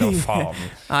Quisling. Faen.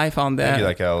 Nei, faen, det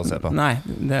gidder jeg ikke å se på. Nei,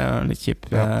 det er litt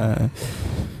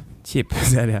kjip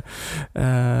serie.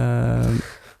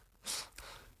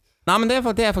 Nei, men det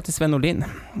er faktisk Sven Nordin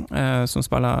som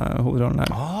spiller hovedrollen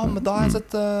der. Men da har jeg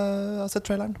sett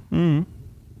traileren.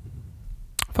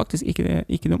 Faktisk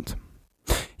ikke dumt.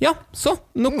 Ja, så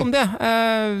nok om det.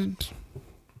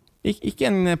 Ikke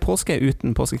en påske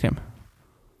uten påskekrim.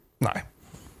 Nei.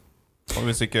 Og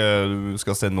hvis ikke du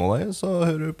skal se noe av det, så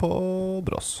hører du på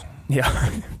Bros. Ja.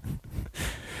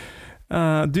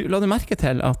 La du merke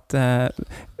til at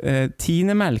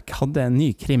Tinemelk hadde en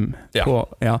ny krim på,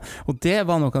 og det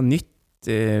var noe nytt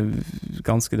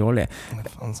ganske dårlig.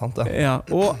 Sant det. Ja,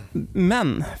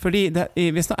 men fordi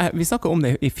vi snakket om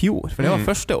det i fjor, for det var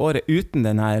første året uten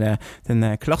den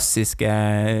klassiske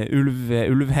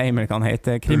Ulvheim, kan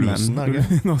hete krimmen.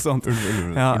 Ulvesen, noe sånt.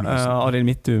 Arild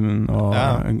Midtun og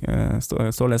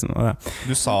Stålesen.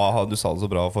 Du sa det så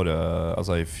bra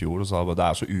i fjor, du sa at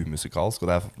det så umusikalsk,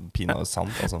 og det pinadø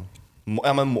sant, altså.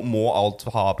 Men må alt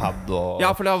ha pad og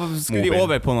ja, for da skulle de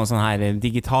over på noen sånne her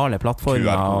digitale plattformer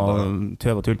og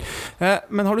tøv og tull.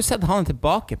 Men har du sett han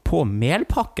tilbake på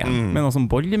melpakken med noe sånn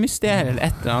bollemysterier eller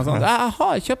et eller annet sånt? Jeg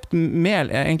har kjøpt mel,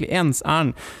 egentlig ens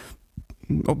ærend,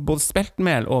 både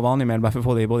speltmel og vanlig mel, bare for å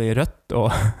få det både i rødt og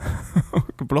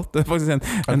blått. Det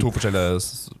er to forskjellige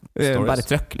stories? Bare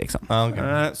trøkk, liksom.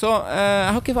 Okay. Så jeg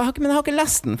har ikke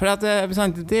lest den, for det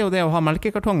er jo det å ha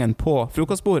melkekartongen på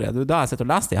frokostbordet. Det da jeg sitter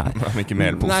og leser de her. Men ikke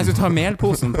melposen. Nei, så tar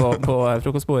melposen på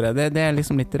frokostbordet. Det er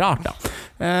liksom litt rart, da.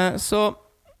 Så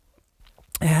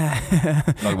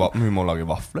vi må lage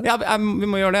vafler? Ja,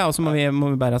 vi må gjøre det, og så må vi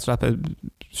bare rett og slett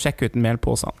sjekke ut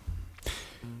melposen.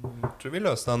 Jeg tror vi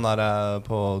løste den der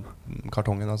på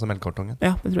kartongen, altså melkekartongen.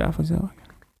 Ja, det tror jeg faktisk også.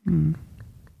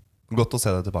 Godt å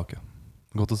se deg tilbake.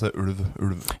 Godt å se ulv.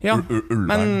 Ja,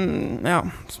 men ja.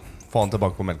 Få han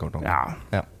tilbake på melkekartongen.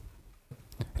 Ja.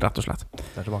 Rett og slett.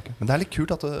 Det tilbake. Men det litt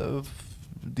kult at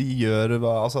de gjør,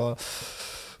 altså,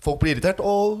 folk blir irritert,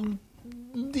 og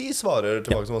de svarer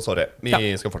tilbake som sorry. Vi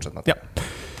skal fortsette med det. Ja.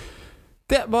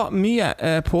 Det var mye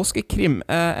påskekrim.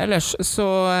 Ellers så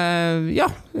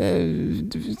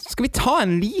skal vi ta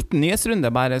en liten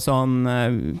nyhetsrunde, bare sånn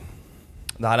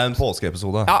det her en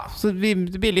påskeepisode. Ja, så det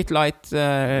blir litt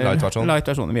light-versjon.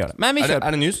 Light-versjonen, vi gjør det. Men vi kjører.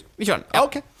 Er det news? Vi kjører den. Ja,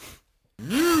 ok.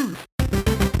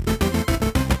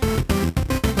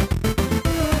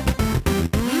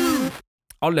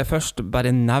 Aller først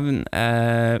bare nevn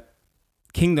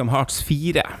Kingdom Hearts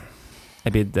 4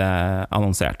 er blitt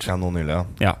annonsert. Ja, nå nylig,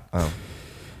 ja.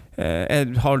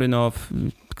 Har du noen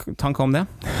tanker om det?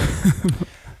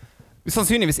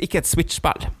 Sannsynligvis ikke et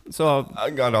Switch-spill.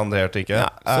 Garantert ikke. Ja,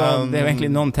 så det er jo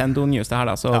egentlig Nintendo-news det her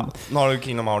da. Så nå har du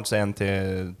Kingdom Hearts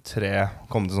 1-3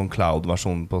 kommet til sånn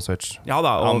cloud-versjon på Switch. Ja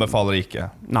da. Anbefaler ikke.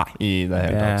 Nei. I det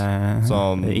hele tatt. Så,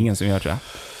 det er ingen som gjør, tror jeg.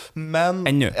 Men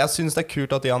jeg synes det er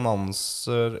kult at de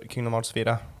annonser Kingdom Hearts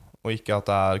 4, og ikke at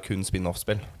det er kun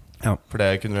spin-off-spill. Ja. For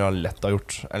det kunne vi ha lett ha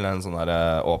gjort. Eller en sånn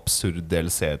der absurd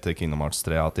DLC til Kingdom Hearts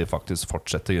 3, at de faktisk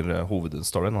fortsetter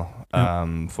hovedstoryen.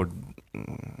 For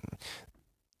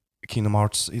Kingdom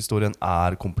Hearts-historien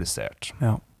er komplisert.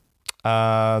 Ja.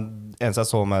 Eneste jeg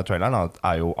så med traileren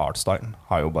er jo artstylen.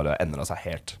 Har jo bare endret seg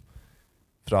helt.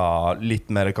 Fra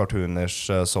litt mer cartoonish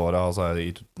Sora, altså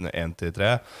i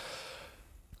 1-3,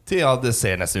 til det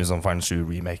ser nesten ut som Final 7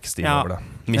 remake-stil over det.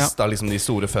 Mistet liksom de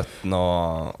store føttene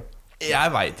og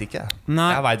jeg vet ikke. Nei.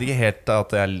 Jeg vet ikke helt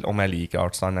om jeg liker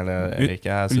artstylen eller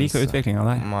ikke. Du liker utviklingen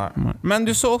der. Nei. Men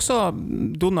du så også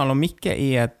Donald og Mikke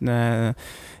i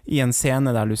en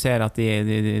scene der du ser at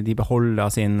de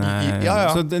beholder sin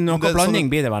så noen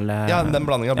blanding blir det vel? Ja, den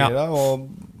blandingen blir det. Og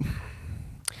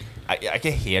jeg er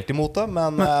ikke helt imot det,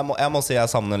 men jeg må si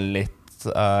jeg savner litt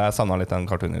den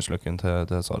cartoonish-looken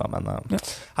til Sora. Men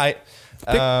hei.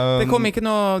 Det kom ikke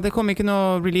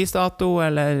noe release-dato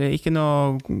eller ikke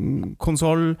noe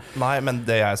konsol. Nei, men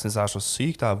det jeg synes er så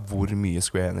sykt er hvor mye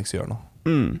Square Enix gjør nå.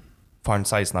 Final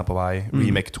 16 er på vei,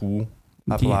 Remake 2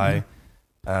 er på vei,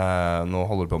 nå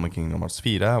holder du på med Kingdom Hearts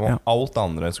 4, og alt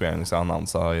andre Square Enix har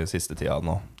annonset i siste tida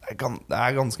nå. Det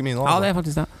er ganske mye nå. Ja, det er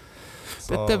faktisk det.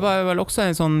 Dette var vel også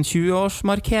en sånn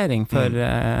 20-årsmarkering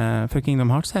for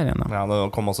Kingdom Hearts-serien da. Ja, det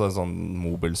kom også en sånn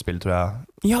mobilspill, tror jeg.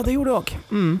 Ja, det gjorde det også.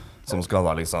 Som skal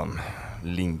da liksom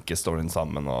linke storyen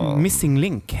sammen og Missing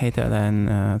Link heter den,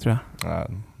 tror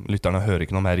jeg. Lytterne hører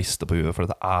ikke noe mer riste på huet, for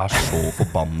det er så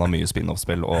forbanna mye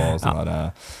spin-off-spill og sånn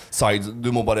der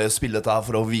du må bare spille dette her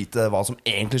for å vite hva som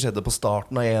egentlig skjedde på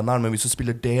starten av eneren, men hvis du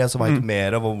spiller det, så vet du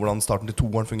mer av hvordan starten til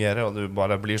toeren fungerer, og du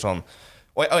bare blir sånn.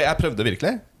 Og jeg prøvde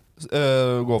virkelig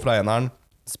gå fra eneren,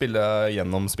 spille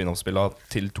gjennom spin-off-spillet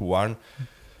til toeren,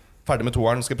 ferdig med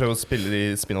toeren, skal jeg prøve å spille de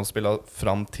spin-off-spillet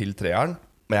fram til treeren.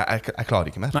 Men jeg klarer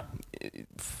ikke mer. Nei.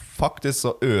 Faktisk så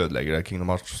ødelegger det Kingdom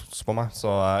Hearts på meg.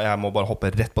 Så jeg må bare hoppe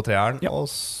rett på treeren, og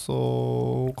så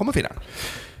kommer fireren.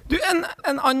 Du, en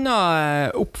annen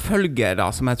oppfølger da,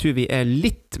 som jeg tror vi er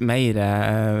litt mer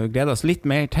gleder oss litt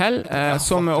mer til,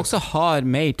 som også har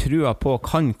mer trua på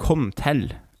kan komme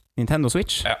til Nintendo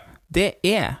Switch. Det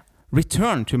er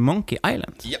Return to Monkey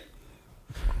Island. Ja.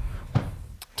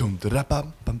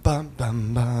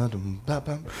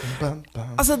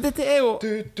 Altså, dette er jo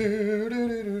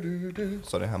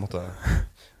Sorry, jeg måtte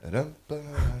Jeg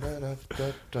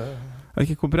vet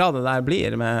ikke hvor bra det der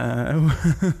blir med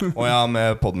med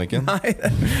podmikken. Nei.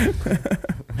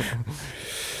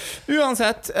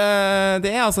 Uansett,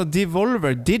 det er altså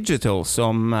Devolver Digital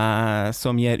som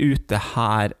gir ut det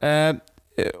her.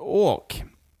 Og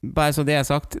bare så det er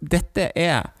sagt, dette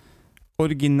er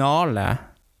originale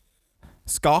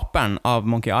skaperen av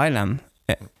Monkey Island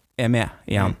er med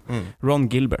igjen. Ron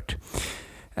Gilbert.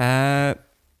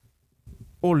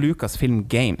 Og Lucasfilm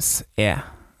Games er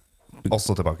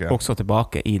også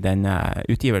tilbake i denne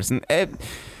utgivelsen.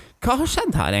 Hva har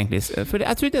skjedd her egentlig? For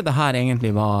jeg trodde det her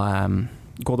egentlig var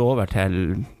gått over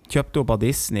til kjøpt opp av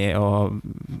Disney og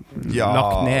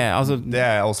lagt ned. Altså, det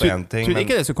er også en ting. Trodde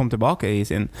ikke det skulle komme tilbake i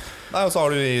sin... Nei, og så har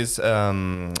du i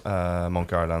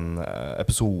Monkey Island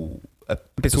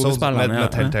episodespillene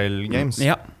med Telltale Games.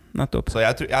 Ja, nettopp. Så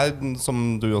jeg,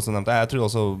 som du også nevnte, jeg tror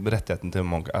også rettigheten til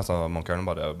Monkey Island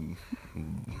bare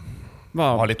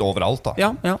var litt overalt da.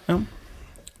 Ja.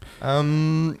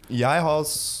 Jeg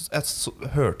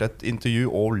hørte et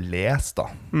intervju og lest da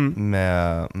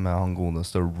med han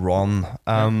godeste Ron.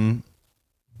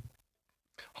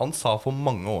 Han sa for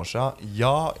mange år siden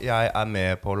jeg er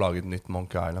med på å lage et nytt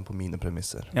Monkey Island på mine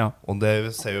premisser. Og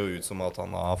det ser jo ut som at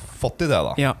han har fått i det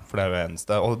da. For det er jo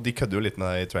eneste. Og de kødder jo litt med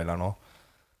det i traileren nå.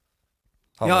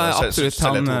 Absolutt.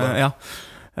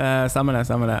 Stemmer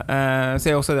det.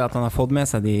 Ser også det at han har fått med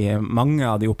seg mange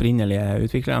av de opprinnelige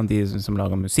utviklerne, de som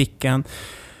lager musikken.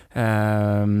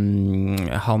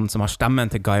 Han som har stemmen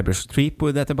til Guybrush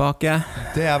Threepwood er tilbake.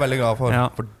 Det er jeg veldig glad for,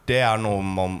 for det er noe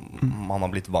man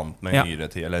har blitt vant med i nyere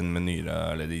tid,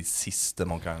 eller de siste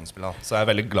Monkey Island-spillene. Så jeg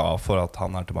er veldig glad for at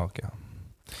han er tilbake.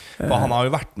 For han har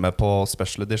jo vært med på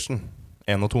Special Edition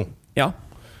 1 og 2. Ja.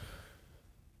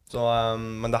 Så,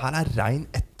 men det her er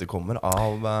ren etterkommer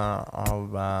av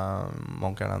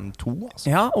Monkey Island 2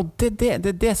 altså. Ja, og det er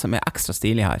det som er ekstra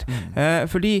stilig her.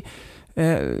 Fordi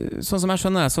sånn som jeg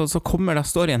skjønner det, så kommer da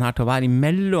storyen her til å være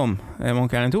imellom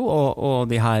Monkey Island 2 og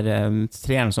de her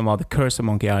treerne som var The Curse of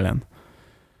Monkey Island.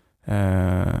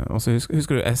 Og så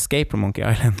husker du Escape from Monkey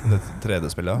Island? Det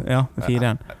 3D-spillet? Ja, det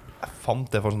 4-eren. Jeg fant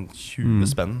det for sånn 20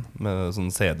 spenn med sånn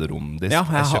CD-rom-disk. Ja,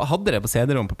 jeg hadde det på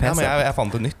CD-rom på PC. Ja, men jeg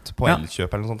fant det nytt på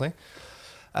Elkjøp eller noe sånt.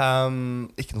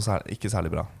 Ikke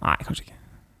særlig bra. Nei, kanskje ikke.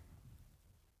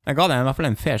 Jeg ga det i hvert fall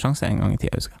en fair sjanse en gang i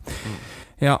tiden, husker jeg.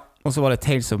 Ja, og så var det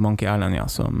Tales of Monkey Island,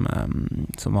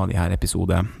 som var de her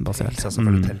episodebasert. Tales,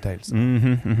 selvfølgelig Tales.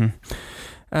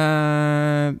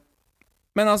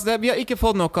 Men altså, vi har ikke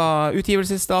fått noe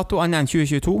utgivelsesdato annet enn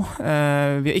 2022.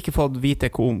 Vi har ikke fått vite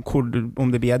om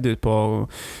det blir gitt ut på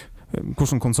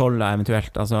hvordan konsoler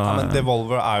eventuelt. Altså, men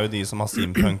Devolver er jo de som har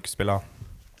Steampunk-spillet.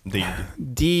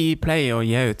 De pleier å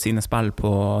gi ut sine spill på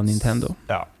Nintendo.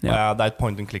 Ja, det er et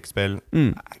point-and-click-spill.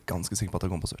 Jeg er ganske sikker på at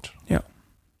det kommer på Switch.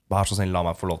 Vær så snill, la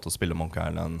meg få lov til å spille Monkey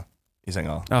Island i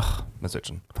senga med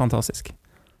Switchen. Fantastisk.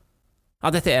 Ja,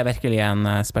 dette er virkelig en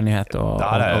spennnyhet. Det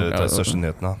er jo det største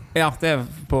nyhetene. Ja, det er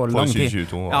på lang tid.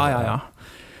 For 2022. Ja.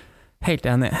 Helt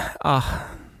enig.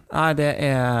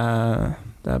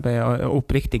 Det ble jeg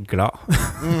oppriktig glad.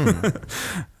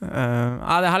 Det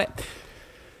er herlig.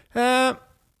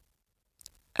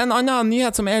 En annen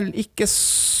nyhet som er ikke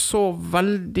så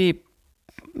veldig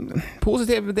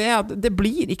positiv, det er at det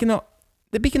blir ikke noe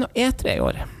E3 i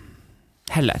år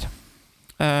heller.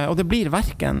 Og det blir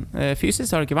hverken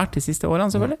fysisk, har det ikke vært de siste årene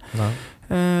selvfølgelig.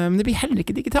 Men det blir heller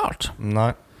ikke digitalt.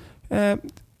 Nei.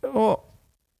 Og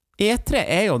E3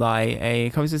 er jo da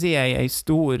hva vi skal si, en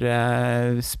stor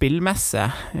spillmesse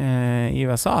i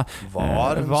USA.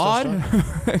 Var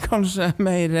kanskje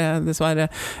mer, dessverre.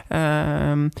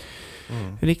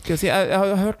 Riktig å si. Jeg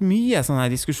har hørt mye sånne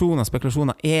diskusjoner,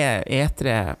 spekulasjoner. Er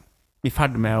E3 i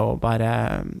ferd med å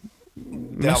bare...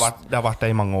 Det har vært det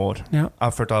i mange år. Jeg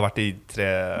har følt det har vært i 3.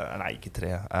 Nei, ikke 3.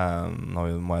 Nå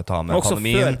må jeg ta med også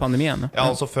pandemien. Før pandemien. Ja,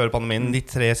 også før pandemien. De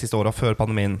 3 siste årene før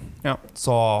pandemien.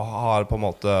 Så har på en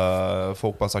måte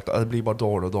folk bare sagt at det blir bare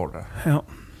dårligere og dårligere.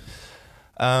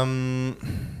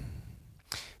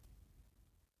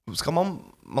 Skal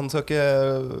man skal ikke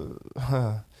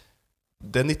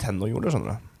det Nintendo gjorde,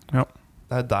 skjønner du.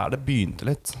 Det er der det begynte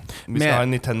litt. Vi skal ha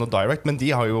en Nintendo Direct, men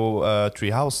de har jo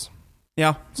Treehouse.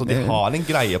 Så de har en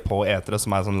greie på etere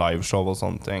som er sånn liveshow og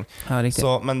sånne ting.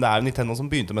 Så, men det er Nintendo som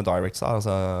begynte med Directs,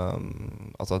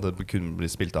 altså det kunne bli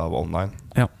spilt av online,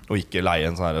 og ikke leie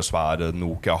en sånn her svær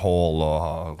Nokia Hall og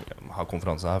ha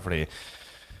konferanse her, fordi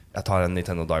jeg tar en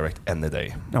Nintendo Direct any day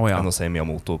enn å se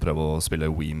Miyamoto prøve å spille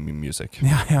Wii Music.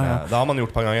 Det har man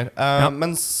gjort et par ganger.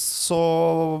 Men så,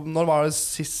 når var det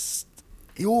sist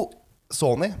Jo,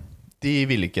 Sony, de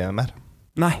ville ikke mer.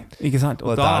 Nei, ikke sant?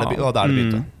 Og der det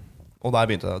begynte. Og der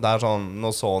begynte det. Det sånn,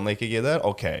 når Sony ikke gidder,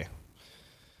 ok.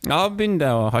 Ja, begynner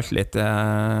det å halte litt,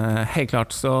 helt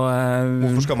klart. Så,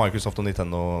 hvorfor skal Microsoft og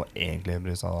Nintendo egentlig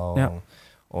bry seg da?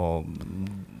 Og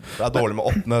det dårlig med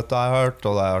oppmøte, har jeg hørt.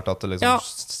 Og det har jeg hørt at liksom,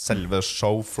 selve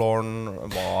showflooren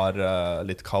var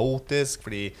litt kaotisk,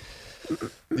 fordi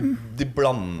de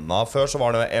blandet. Før så var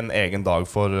det en egen dag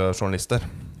for journalister.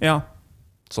 Ja.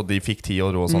 Så de fikk tid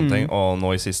og ro og sånne ting. Og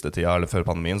nå i siste tida, eller før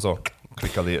pandemien, så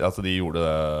klikket de, altså de gjorde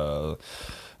det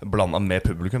blandet med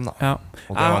publikum da. Ja.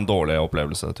 Og det var en dårlig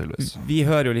opplevelse tydeligvis. Vi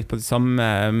hører jo litt på de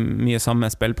mye samme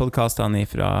spillpodcastene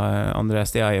fra andre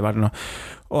steder i verden.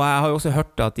 Og jeg har jo også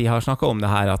hørt at de har snakket om det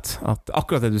her, at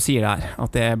akkurat det du sier der,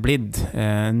 at det blitt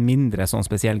en mindre sånn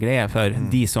spesiell greie for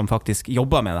de som faktisk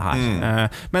jobber med det her.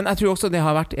 Men jeg tror også det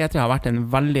har vært, E3 har vært en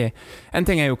veldig, en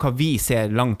ting jo hva vi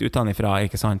ser langt utenifra,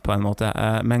 ikke sant, på en måte,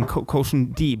 men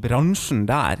hvordan de bransjen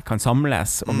der kan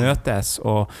samles og møtes,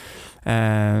 og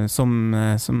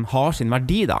som har sin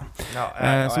verdi da. Ja,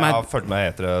 jeg har følt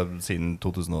meg E3 siden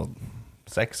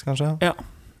 2006 kanskje. Ja.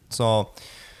 Så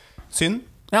synd.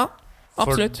 Ja.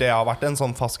 Absolutt. For det har vært en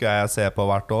sånn fast greie jeg ser på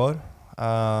hvert år.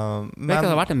 Men det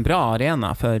har vært en bra arena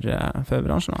for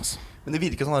bransjen altså. Men det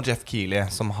virker sånn at Jeff Keighley,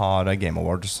 som har Game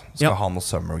Awards, skal ha noe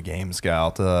Summer Games greie,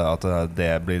 at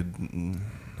det blir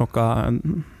noe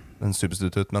en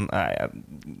substitutt, men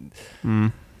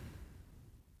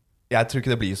jeg tror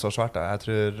ikke det blir så svært. Jeg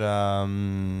tror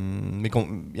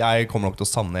jeg kommer nok til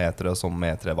å savne E3 som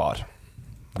E3 var.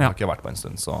 Jeg har ikke vært på en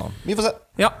stund, så vi får se.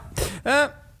 Ja.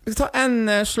 Vi skal ta en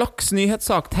slags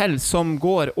nyhetssak til som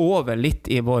går over litt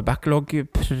i vår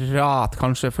backlog-prat,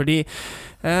 kanskje, fordi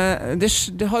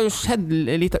det har jo skjedd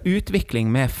litt av utvikling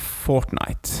med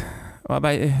Fortnite. Og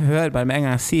jeg hører bare med en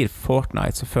gang jeg sier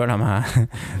Fortnite, så føler jeg meg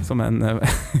som en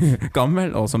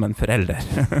gammel og som en forelder.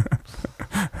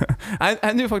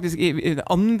 Jeg nå faktisk i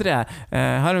andre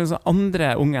har en sånn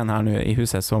andre ungen her nå i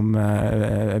huset som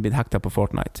blitt hektet på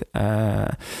Fortnite.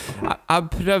 Jeg har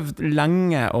prøvd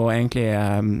lenge og egentlig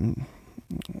jeg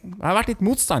har vært litt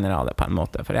motstander av det på en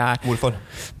måte, for Hvorfor?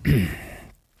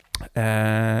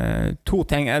 To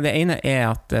ting. Det ene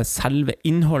at selve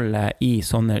innholdet i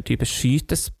sånne type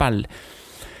skytespill,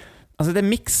 altså det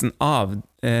miksen av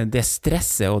det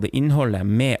stresset og det innholdet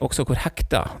med også hvor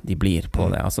hekta de blir på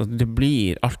det. Altså det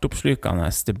blir altoppslukende,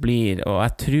 det blir, og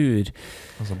jeg tror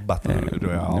altså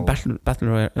Battle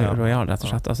Royale rett og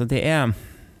slett. Altså det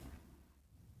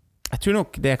jeg tror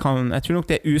nok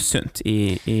det usunt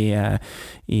i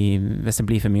hvis det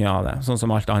blir for mye av det, sånn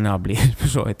som alt annet blir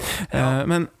for så vidt.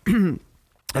 Men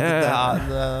ja,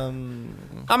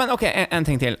 men ok, en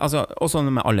ting til, altså, også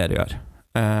med alder gjør.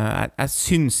 Jeg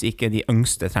synes ikke de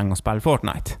yngste trenger å spille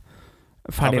Fortnite.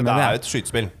 Ferdig med det. Det et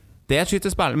skytespill. Det et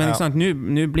skytespill, men ikke sant,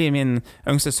 nå blir min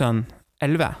yngste sønn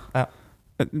 11. Ja.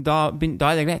 Da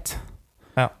det greit.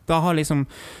 Ja. Da har liksom,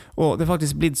 og det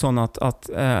faktisk blitt sånn at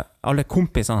alle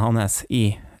kompisene hans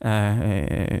i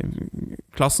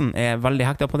klassen veldig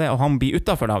hekta på det, og han blir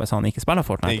utenfor da hvis han ikke spiller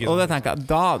Fortnite. Og det tenker jeg,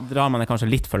 da drar man det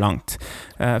kanskje litt for langt,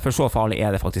 for så farlig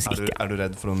det faktisk ikke. Er du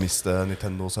redd for å miste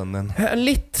Nintendo-sønnen din?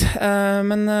 Litt,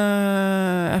 men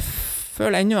jeg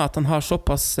føler ennå at han har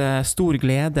såpass stor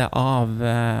glede av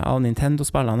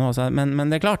Nintendo-spillene nå, men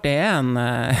det klart det en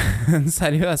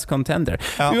seriøs contender.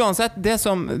 Ja. Uansett, det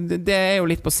jo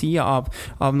litt på siden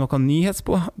av noen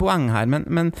nyhetspoeng her,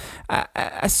 men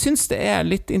jeg synes det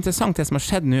litt interessant det som har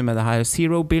skjedd nå med det her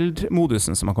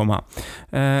zero-build-modusen som har kommet,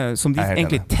 som de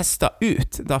egentlig testet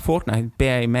ut da Fortnite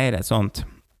ble mer et sånt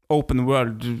open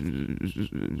world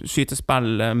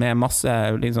skytespill med masse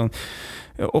liksom,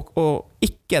 og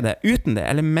ikke det, uten det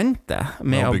elementet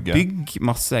med å bygge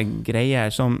masse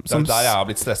greier som det der jeg har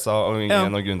blitt stresset, og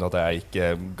en av grunnen til at jeg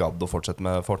ikke gadd å fortsette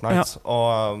med Fortnite.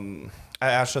 Og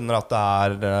jeg skjønner at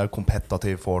det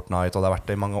kompetitiv Fortnite, og det har vært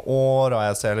det i mange år, og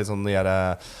jeg ser liksom de her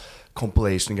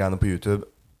compilation-greiene på YouTube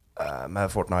med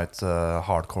Fortnite,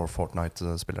 hardcore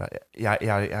Fortnite-spillere.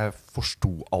 Jeg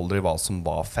forstod aldri hva som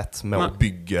var fett med å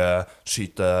bygge,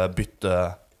 skyte,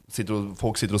 bytte.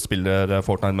 Folk sitter og spiller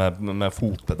Fortnite med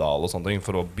fotpedal og sånne ting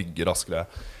for å bygge raskere.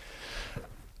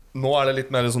 Nå det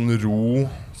litt mer sånn ro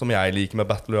som jeg liker med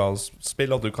Battle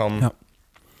Royale-spill, at du kan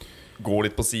gå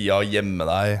litt på siden og gjemme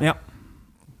deg. Ja.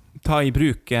 Ta i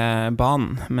bruk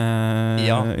banen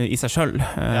i seg selv.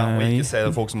 Og ikke se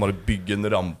folk som bare bygger en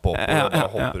rampe opp og bare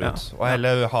hopper ut. Og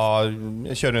heller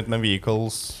kjøre rundt med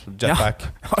vehicles, jetpack.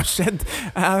 Ja, har skjedd.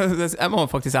 Jeg må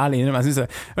faktisk ærlig innrømme, jeg synes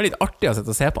det litt artig å sette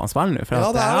og se på han spille nå, for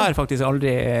jeg har faktisk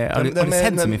aldri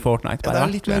sett så mye Fortnite. Det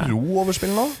litt mer ro over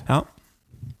spillet nå. Ja.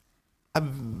 Jeg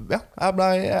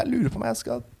lurer på om jeg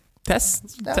skal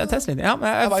Test litt. Ja,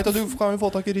 Jeg vet at du kan få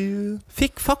tak i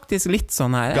fikk faktisk litt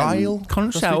sånn her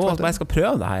kanskje jeg også bare skal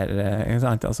prøve det her, ikke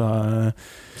sant? Altså,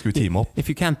 skal vi teame opp? if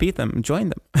you can't beat them, join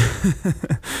them.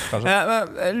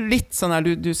 Litt sånn her,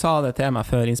 du sa det til meg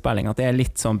før innspilling, at det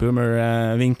litt sånn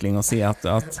boomer-vinkling å si at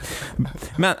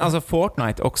men altså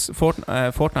Fortnite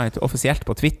offisielt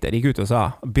på Twitter gikk ut og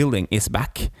sa 'Building is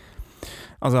back'.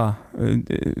 Altså,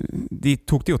 de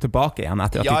tok det jo tilbake igjen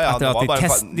etter at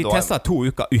de testet 2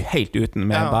 uker helt uten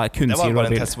med bare kun Zero Build. Det var bare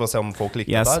en test for å se om folk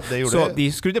likte det. Så de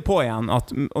skrudde på igjen,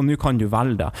 og nå kan du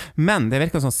velge. Men det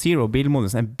virker som Zero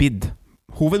Build-modusen bid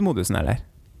hovedmodusen, eller?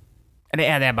 Eller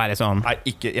er det bare sånn? Nei,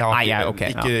 ikke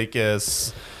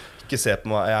se på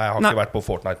meg. Jeg har ikke vært på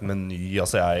Fortnite-meny.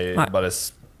 Altså, jeg bare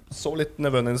så litt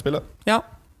nevøen i spillet. Ja.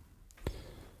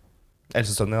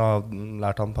 Eldstesønnen har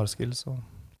lært han et par skills, så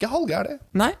ikke halvgær det.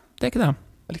 Nei, det ikke det.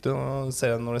 Jeg likte å se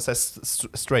når de ser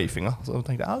strafinga, så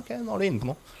tenkte jeg, ok, nå er de inne på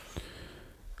noe.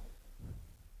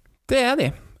 Det er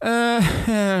de.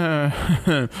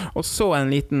 Og så en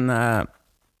liten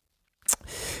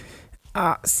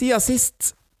siden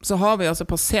sist så har vi altså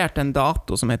passert en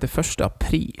dato som heter 1.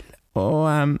 april. Og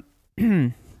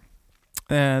det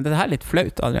her er litt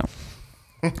flaut, Adrian.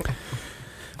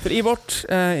 For i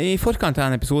forkant av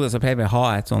en episode så pleier vi å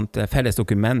ha et sånt felles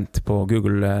dokument på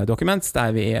Google Documents der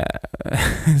vi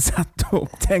setter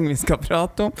opp ting vi skal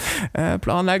prate om,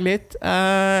 planlegge litt.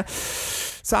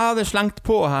 Så jeg hadde slengt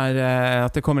på her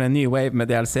at det kommer en ny wave med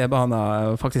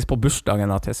DLC-baner faktisk på bursdagen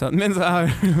til sønnen min, så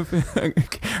jeg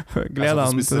gleder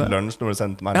han til det. Jeg spiste lunsj når du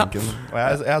sendte meg linken, og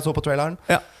jeg så på traileren.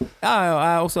 Ja,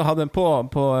 jeg også hadde på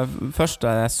først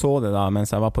jeg så det da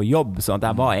mens jeg var på jobb, så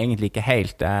jeg var egentlig ikke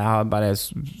helt, jeg bare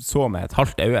så med et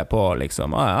halvt øye på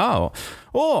liksom,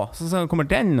 så kommer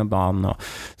den banen,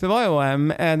 så det var jo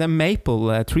den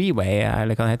Maple Treeway,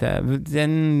 eller hva det heter,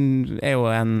 den er jo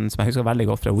en som jeg husker veldig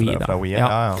godt fra Wii da. Fra Wii, ja.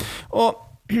 Og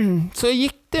så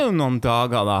gikk det jo noen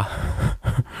dager da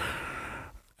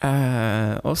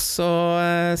og så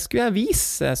skulle jeg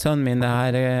vise sønnen min det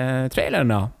her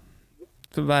traileren da,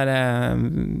 så bare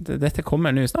dette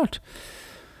kommer nå snart,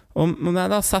 og når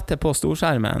jeg da satte på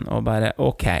storskjermen og bare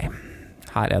ok,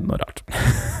 her er det noe rart.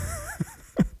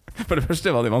 For det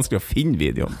første var det vanskelig å finne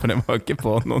videoen, for den var ikke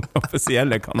på noen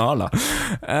offisielle kanaler.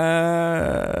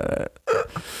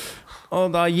 Og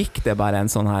da gikk det bare en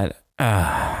sånn her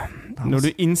når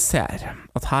du innser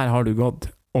at her har du gått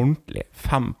ordentlig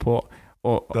 5 på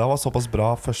og det var såpass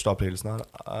bra 1. aprilsen her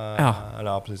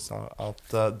at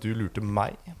du lurte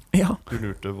meg. Du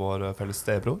lurte vår felles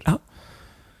stebror.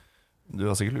 Du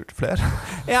har sikkert lurt flere.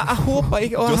 Ja, jeg håper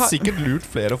ikke. Du har sikkert lurt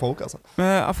flere folk, altså.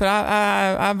 For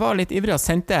jeg var litt ivrig og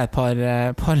sendte et par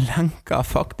lenker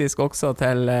faktisk også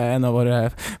til en av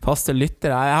våre faste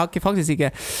lyttere. Jeg har faktisk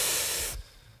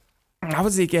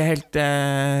ikke helt,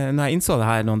 når jeg innså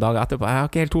det her noen dager etterpå, jeg har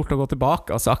ikke helt tort å gå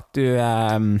tilbake og sagt du...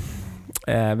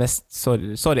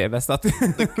 sorry hvis at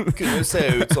det kunne jo se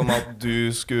ut som at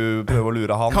du skulle prøve å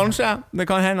lure han. Kanskje, det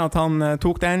kan hende at han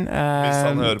tok den hvis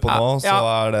han hører på nå, så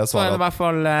er det svaret. Så er det i hvert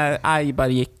fall jeg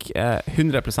bare gikk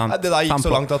 100% det der gikk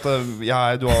så langt at vi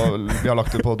har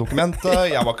lagt det på dokumentet.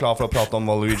 Jeg var klar for å prate om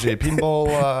Waluigi pinball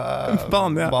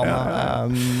bane,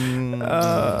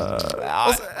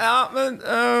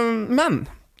 men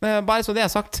bare så det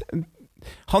er sagt,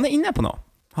 han er inne på noe,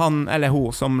 han eller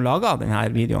hun som laget denne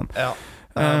videoen.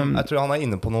 Jeg tror han er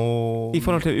inne på noe i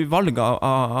forhold til valg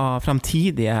av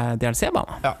fremtidige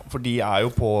DLC-baner. Ja, for de er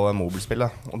jo på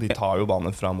mobilspillet, og de tar jo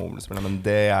baner fra mobilspillet. Men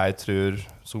det jeg tror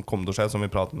som kommer til å skje, som vi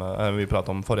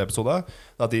pratet om forrige episode,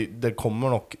 er at det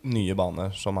kommer nok nye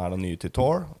baner som er den nye til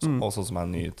Thor, også som er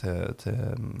den nye til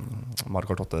Mario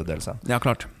Kart 8 DLC. Ja,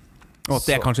 klart. Og at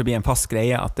det kanskje blir en fast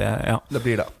greie at det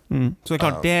blir det. Så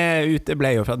klart, det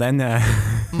ble jo fra denne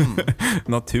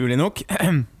naturlig nok.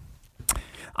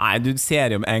 Nei, du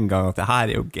ser jo med en gang at det her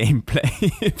er jo gameplay.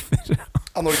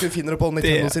 Når du ikke finner det på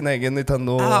Nintendo sin egen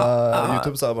Nintendo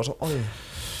YouTube, så er det bare sånn, oi.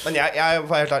 Men jeg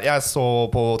var helt ærlig, jeg så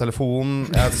på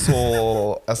telefonen, jeg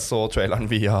så traileren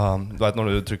via, du vet når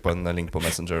du trykker på en link på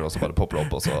Messenger, og så bare popper det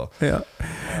opp, og så...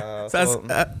 Så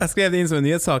jeg skrev det inn som en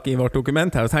nyhetssak i vårt dokument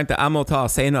her, og tenkte jeg må ta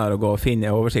senere og gå og finne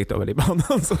oversikt over de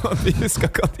banene, så at vi husker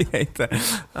hva de heter.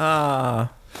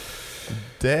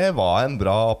 Det var en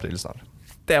bra aprilsnarr.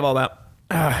 Det var det.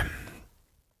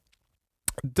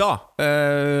 Da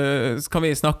skal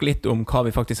vi snakke litt om hva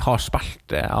vi faktisk har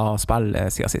spilt av spill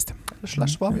siden sist.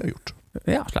 Slash hva vi har gjort.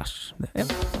 Ja, slash det,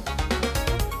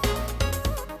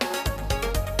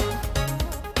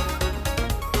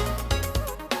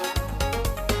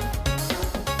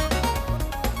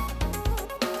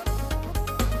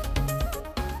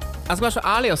 Jeg skal være så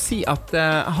ærlig å si at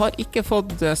jeg har ikke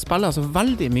fått spille så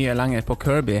veldig mye lenger på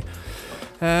Kirby.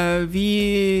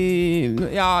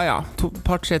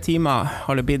 Par-tre timer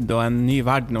har det blitt, og en ny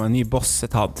verden og en ny boss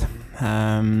er tatt.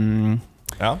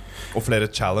 Ja, og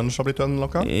flere challenge har blitt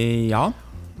unlocka. Ja.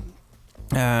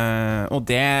 Og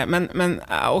det, men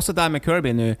også der med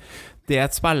Kirby nå, det er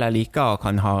et spill jeg liker og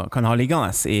kan ha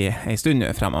liggende i en stund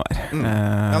fremover. Du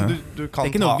kan det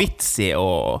er ikke noe vits i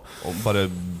å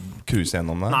bare cruise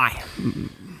gjennom det. Nei.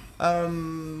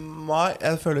 Nei,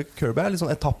 jeg føler Kirby er litt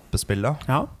sånn etappespill da.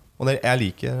 Ja. Og jeg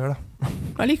liker det.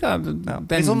 Jeg liker det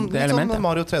elementet. Litt sånn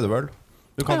Mario 3D World.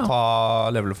 Du kan ta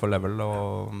level for level og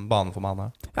bane for bane.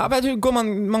 Ja, vet du,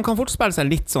 man kan fort spille seg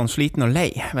litt sånn sliten og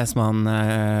lei hvis man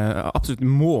absolutt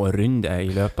må runde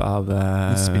i løpet av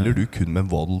Spiller du kun med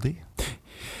Waddle-Dee?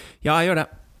 Ja, jeg gjør det.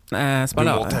 Du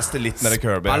må teste litt mer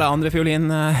Kirby. Spiller andre fiolin.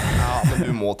 Ja, men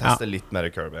du må teste litt mer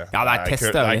Kirby. Ja, det er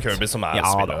Kirby som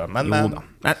spiller det. Men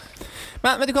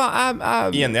vet du hva?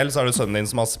 I gjengjeld så er det sønnen din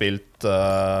som har spilt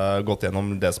gått gjennom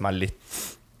det som er litt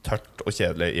tørt og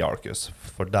kjedelig i Arcus.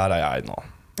 For der er jeg nå.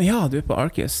 Ja, du er på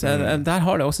Arcus. Der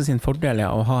har det også sin fordel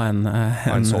å ha en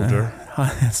soldier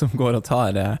som går og tar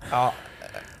det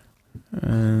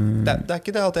er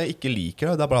ikke det at jeg ikke liker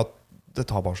det. Det er bare at det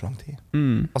tar bare så lang tid.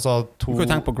 Altså, du kan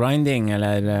tenke på grinding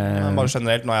eller bare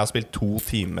generelt, når jeg har spilt 2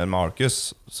 timer med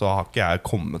Arcus, så har ikke jeg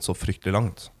kommet så fryktelig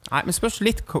langt. Nei, men spørs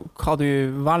litt hva du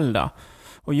velger da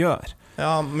å gjøre.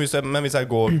 Ja, men hvis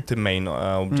jeg går til main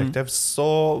objective,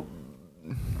 så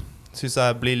synes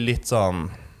jeg blir litt sånn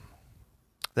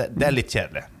det er litt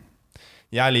kjedelig.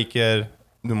 Jeg liker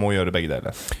du må gjøre begge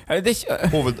deler.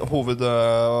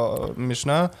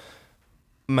 Hovedmissionet,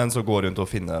 men så gå rundt og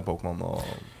finne Pokémon du må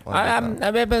ha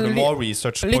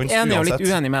research points litt enig uansett. Og litt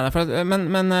uenig med deg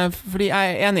men fordi jeg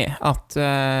er enig at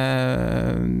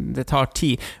det tar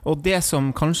tid. Og det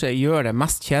som kanskje gjør det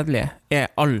mest kjedelig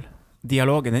er all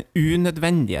dialogen, den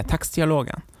unødvendige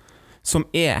tekstdialogen, som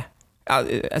jeg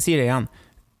sier det igjen,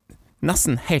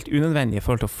 nesten helt unødvendig i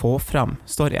forhold til å få fram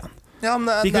storyen. Ja,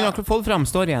 de kunne ha fått fram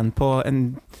storyen på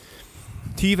en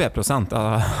 20%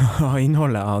 av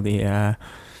innholdet av de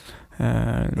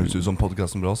høres ut som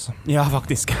podcasten bra oss. Ja,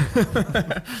 faktisk.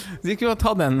 De kunne ha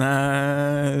tatt en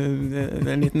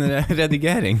liten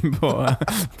redigering på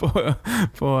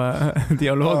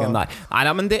dialogen der.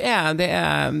 Nei, men det er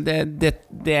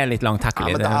litt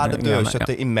langtekkelig. Ja, men det er det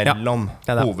dødkjøttet imellom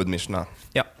hovedmissionet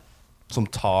som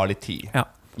tar litt tid.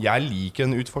 Jeg liker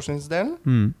den utforskningsdelen,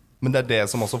 men det er det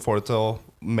som også får det til å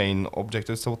main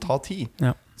objectives til å ta tid.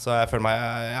 Så jeg føler meg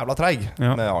jævla treig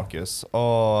med Arcus.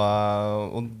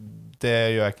 Og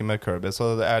det gjør jeg ikke med Kirby,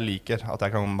 så jeg liker at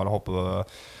jeg kan bare hoppe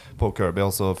på Kirby,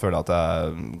 og så føler jeg at jeg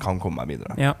kan komme meg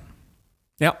videre.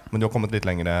 Men du har kommet litt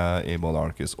lengre i både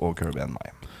Arcus og Kirby enn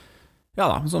meg. Ja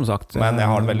da, som sagt. Men jeg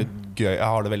har det veldig gøy, jeg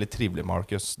har det veldig trivelig med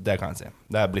Arcus, det kan jeg si.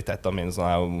 Det er blitt et av mine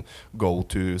sånne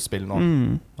go-to-spill nå.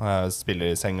 Jeg spiller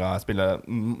i senga, jeg spiller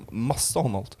masse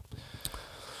håndholdt.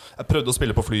 Jeg prøvde å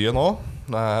spille på flyet nå,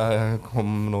 da jeg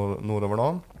kom nordover nå.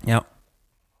 Ja.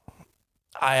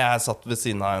 Nei, jeg satt ved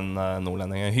siden av en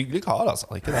nordlending. En hyggelig kar, altså,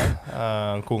 ikke det.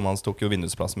 Konen hans tok jo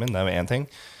vindusplassen min, det er jo en ting.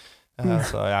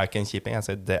 Så jeg er ikke en kjiping, jeg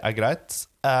sier det er greit.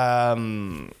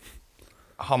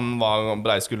 Han var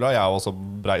breiskuldra, jeg var også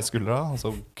breiskuldra. Og så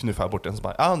knuffet jeg bort en som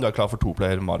bare, ja, du er klar for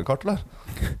 2-player Mario Kart, eller?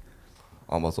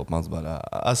 Han bare så på meg og bare,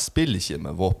 jeg spiller ikke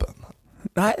med våpen.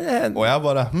 Nei, og jeg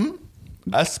bare,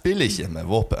 jeg spiller ikke med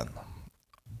våpen.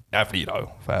 Jeg flirer jo,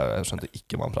 for jeg skjønte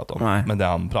ikke hva han pratet om. Nei. Men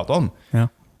det han pratet om,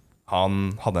 han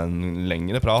hadde en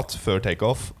lengre prat før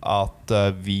takeoff at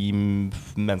vi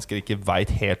mennesker ikke vet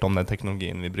helt om den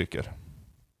teknologien vi bruker.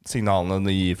 Signalene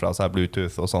de gir fra seg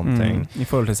Bluetooth og sånne ting. I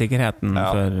forhold til sikkerheten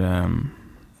for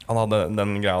Han hadde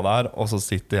den greia der, og så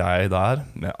sitter jeg der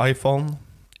med iPhone,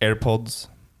 AirPods,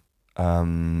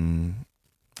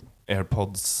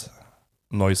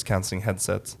 noise cancelling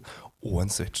headset og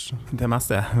en Switch. Det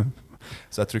meste.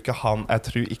 Så jeg tror ikke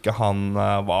han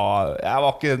var jeg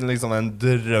var ikke liksom en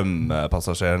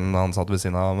drømmepassasjeren han satt ved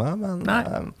siden av meg, men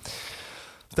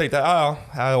så tenkte jeg,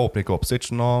 jeg åpner ikke opp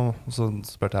Switchen, og så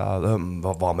spurte jeg,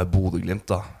 hva med Bodø-Glimt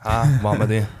da? Hva med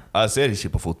de? Jeg ser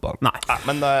ikke på fotball. Nei.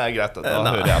 Men det er greit, da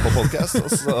hører jeg på podcast, og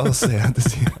så ser jeg til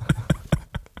siden.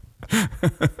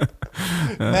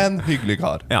 Men hyggelig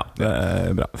kar. Ja, det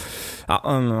er bra. Ja,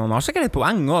 han har sikkert et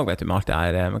poeng også, vet du, med alt det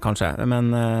her, kanskje.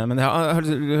 Men det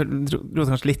dro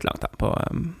kanskje litt langt da, på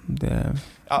det.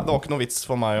 Ja, det var ikke noe vits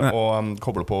for meg å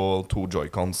koble på 2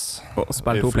 Joy-Cons og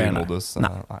spille 2-player.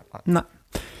 Nei.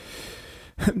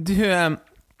 Du,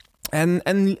 en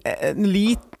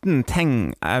liten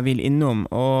ting jeg vil innom,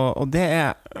 og det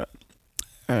er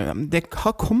det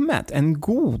har kommet en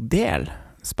god del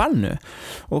spill nå,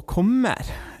 og kommer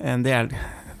en del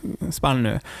spill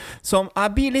nå, som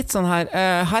jeg blir litt sånn her,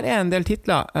 her en del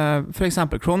titler, for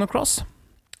eksempel Chrono Cross,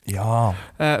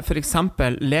 for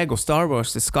eksempel Lego Star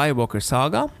Wars The Skywalker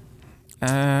Saga.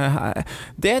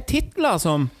 Det titler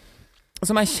som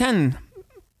jeg kjenner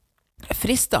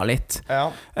frister litt.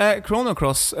 Chrono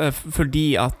Cross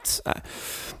fordi at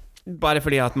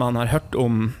man har hørt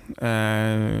om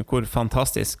hvor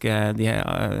fantastisk jeg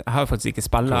har faktisk ikke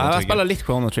spillet. Jeg har spillet litt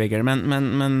Chrono Trigger,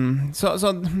 men så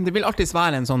det vil alltid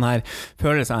være en sånn her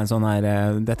følelse av en sånn her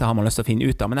dette har man lyst til å finne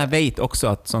ut av, men jeg vet også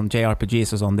at sånn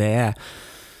JRPGs og sånn, det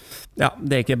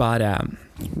er ikke bare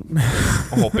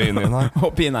hoppe inn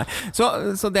nei.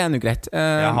 Så det er nå greit.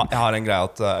 Jeg har en greie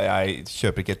at jeg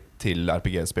kjøper ikke til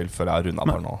RPG-spill før jeg har rundet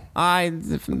par nå.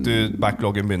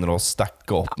 Backloggen begynner å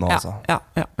stacke opp nå, altså.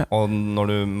 Og når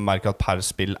du merker at per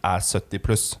spill 70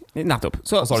 pluss, nettopp.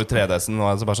 Så har du 3DS-en, og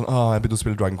jeg er bare sånn, jeg begynner å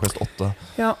spille Dragon Quest 8.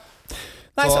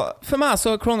 Nei, så for meg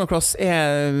så Chrono Cross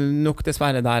nok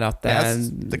dessverre der at det er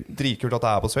dritkult at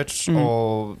det på Switch,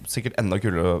 og sikkert enda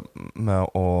kulere med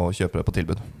å kjøpe det på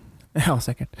tilbud. Ja,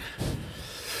 sikkert.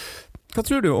 Hva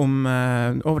tror du om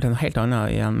over til noe helt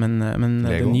annet igjen, men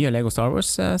det nye Lego Star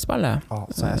Wars-spillet?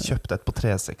 Så jeg kjøpte et på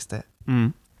 360.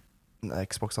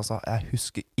 Xbox, altså. Jeg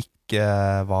husker ikke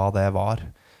hva det var,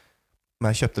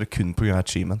 men jeg kjøpte det kun på grunn av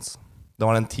achievements. Det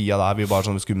var den tida der vi bare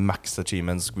sånn, vi skulle max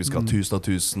achievements, vi skulle ha 1000 av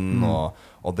 1000,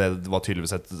 og det var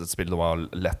tydeligvis et spill det var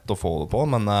lett å få det på,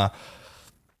 men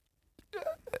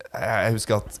jeg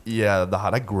husker at det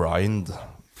her grind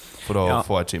for å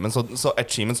få achievements, så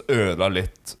achievements ødela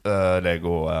litt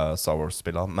Lego Star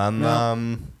Wars-spillet, men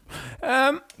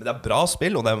det bra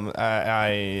spill, og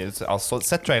jeg altså,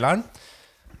 sett traileren.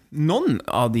 Noen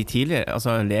av de tidligere,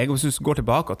 altså Lego, hvis du går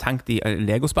tilbake og tenker de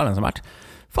Lego-spillene som har vært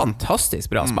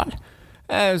fantastisk bra spill.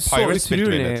 Så Pirates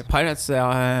utrolig Pirates,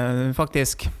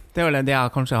 faktisk. Det er vel det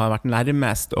jeg kanskje har vært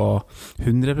nærmest og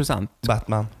 100%.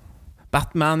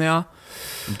 Batman, ja.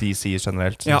 DC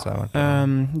generelt, synes jeg.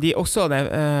 De også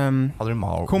det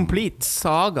Complete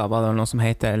Saga var det noe som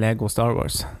heter Lego Star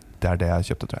Wars. Det det jeg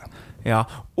kjøpte, tror jeg.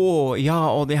 Og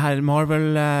det her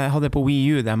Marvel hadde på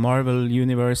Wii U, det Marvel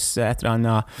Universe et eller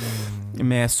annet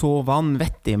med så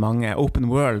vanvittig mange open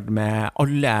world med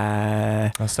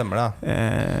alle stemmer det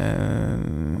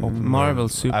Marvel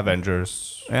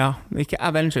Avengers. Ikke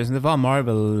Avengers, det var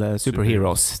Marvel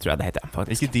Superheroes, tror jeg det heter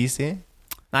faktisk. Ikke DC?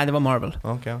 Nei, det var Marvel.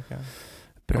 Okay.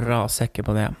 Bra sikker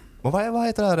på det. Hva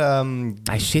heter det?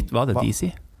 Nei, shit, var det DC?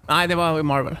 Nei, det var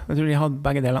Marvel. Jeg tror de hadde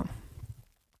begge delene.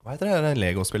 Hva heter det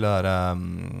Lego-spillet der?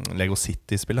 Lego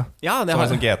City-spillet? Ja, det var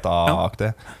sånn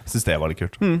GTA-aktig. Jeg synes det var litt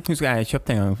kult. Husker jeg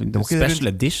kjøpte en gang special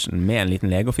edition med en liten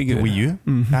Lego-figur. Wii U?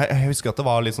 Jeg husker at det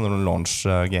var litt sånn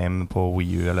launch-game på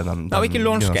Wii U. Eller den, det var ikke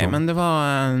launch-game, men det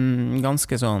var ganske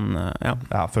sånn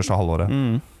første halvåret.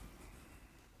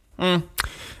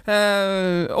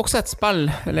 Også et spill,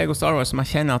 Lego Star Wars, som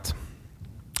jeg kjenner at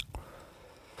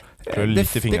det klør litt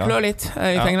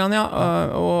i fingrene,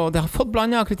 og det har fått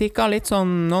blandet kritikker litt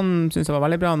sånn, noen synes det var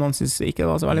veldig bra, noen synes ikke det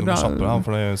var så veldig bra.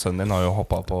 For sønnen din har jo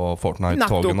hoppet på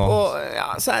Fortnite-toget nå. Og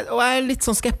jeg er litt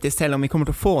sånn skeptisk til om vi kommer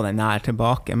til å få den der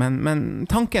tilbake, men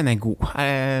tanken er god.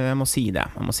 Jeg må si det.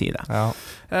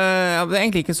 Det er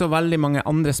egentlig ikke så veldig mange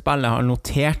andre spill jeg har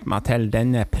notert meg til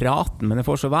denne praten, men det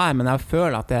får så være, men jeg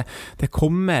føler at det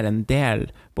kommer en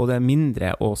del både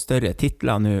mindre og større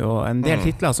titler nå, og en del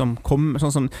titler som kommer,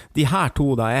 sånn som de her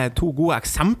to da, to gode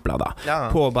eksempler da,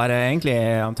 på bare egentlig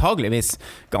antageligvis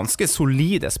ganske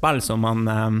solide spill som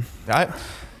man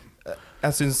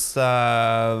jeg synes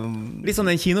litt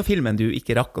sånn den kinofilmen du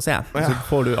ikke rakk å se, så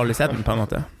får du aldri sett den på en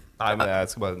måte. Nei, men jeg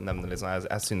skal bare nevne litt sånn,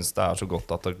 jeg synes det så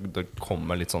godt at det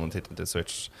kommer litt sånne titler til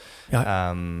Switch.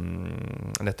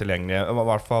 Lett tilgjengelig, i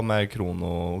hvert fall med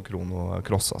Chrono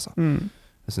Cross, altså.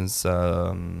 Jeg synes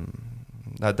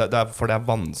for det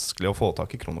vanskelig å få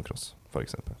tak i Chrono Cross, for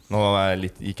eksempel. Nå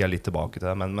gikk jeg litt tilbake til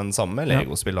det, men sammen med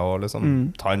Lego-spillet og liksom,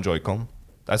 ta en Joy-Con.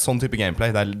 Det sånn type gameplay,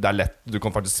 det lett, du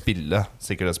kan faktisk spille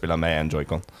sikkert det spillet med en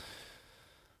Joy-Con.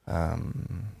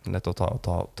 Lett å ta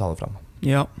det frem.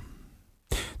 Ja.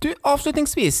 Du,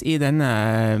 avslutningsvis i denne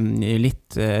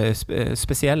litt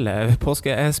spesielle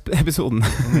påskeepisoden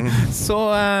så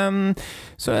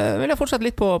vil jeg fortsette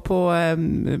litt på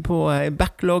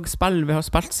backlog-spill vi har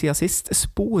spilt siden sist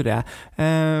sporet,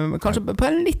 kanskje på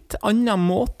en litt annen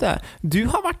måte. Du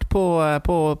har vært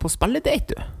på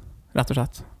spilledate, du, rett og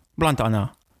slett, blant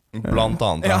annet. Blant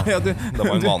annet, det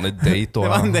var en vanlig date også. Det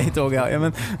var en date også,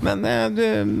 men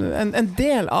en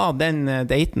del av den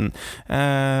daten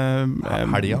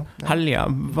helga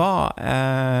var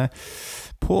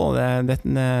på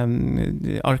dette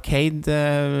arcade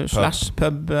slash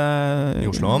pub I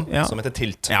Oslo, ja. som heter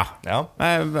Tilt. Ja. Jeg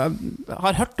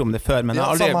har hørt om det før, men jeg har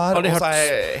aldri hørt. Og så har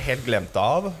jeg helt glemt det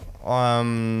av.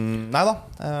 Nei da.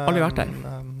 Aldri vært der.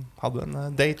 Hadde en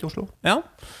date I Oslo. Ja.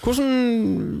 Hvordan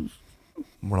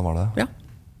var det? Ja.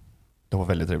 Det var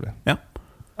veldig trivelig. Ja.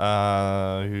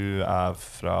 Hun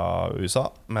fra USA,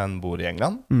 men bor I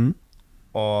England.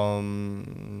 Og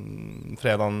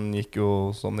fredagen gikk jo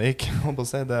som det gikk.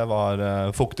 Det var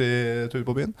fuktig tur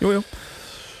på byen. Jo.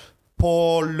 På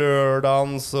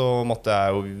lørdagen så måtte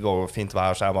jeg jo, det var fint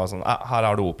vær, så jeg bare sånn, her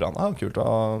har du operaen. Kult,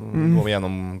 da går vi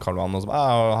gjennom Karl Johan, og så,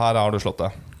 her har du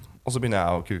slottet. Og så begynner jeg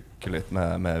å kukke litt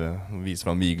med vise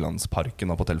fra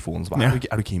Vigelandsparken på telefonen. Så bare,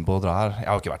 er du keen på å dra her? Jeg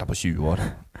har ikke vært her på 20 år.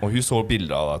 Og hun så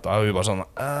bilder av dette, og hun bare sånn,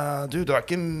 du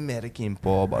ikke mer keen på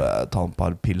å bare ta en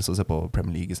par pils og se på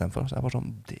Premier League I stedet for? Så jeg bare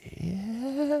sånn,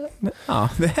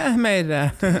 det mer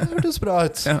Det hørtes bra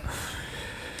ut. Ja.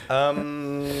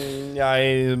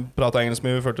 Jeg pratet engelsk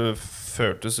mye,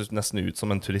 føltes nesten ut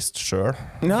som en turist selv.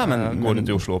 Ja, men går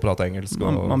rundt I Oslo og prater engelsk,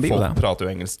 og folk prater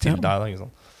jo engelsk til deg, ikke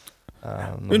sant?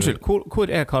 Unnskyld, hvor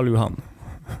Karl Johan?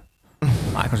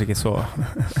 Nei, kanskje ikke så.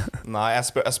 Nei, jeg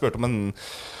spurte om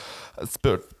jeg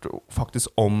spurte faktisk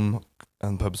om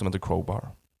en pub som heter Crowbar.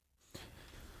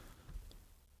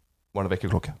 Var det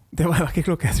vekkerklokke? Det var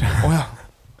vekkerklokke, tror jeg. Ja.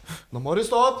 Nå må du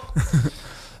stå opp.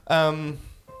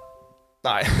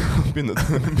 Nei, begynner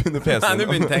PC-en. Nei, nå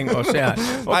begynner ting å skje her.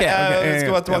 Nei, jeg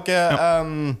skal være tilbake.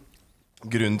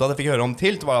 Grunnen til at jeg fikk høre om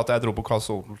Tilt var at jeg dro på Claes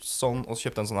Olsson og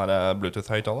kjøpte en sånn her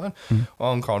Bluetooth-høyttaler. Og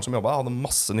han karen som jobbet hadde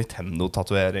masse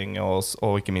Nintendo-tatuering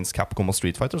og ikke minst Capcom og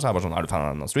Street Fighter. Så jeg var sånn, du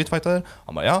fan av Street Fighter?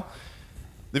 Han bare, ja.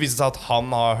 Det viste seg at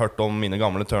han har hørt om mine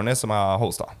gamle turnies som jeg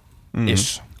hostet.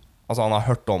 Ish. Altså han har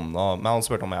hørt om det, men han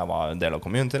spurte om jeg var en del av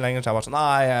community lenger. Så jeg var sånn,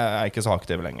 nei, jeg ikke så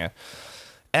aktiv lenger.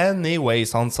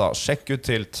 Anyways, han sa, sjekk ut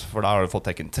Tilt, for der har du fått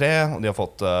Tekken 3, og de har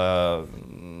fått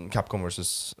Capcom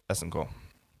versus SNK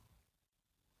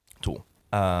 2.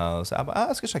 Så jeg bare,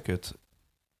 jeg skal sjekke ut.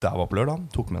 Det var på lørdag,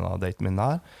 tok med daten min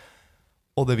der.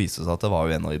 Og det viste seg at det var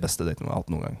jo en av de beste datene vi har hatt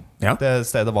noen gang. Ja. Det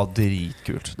stedet var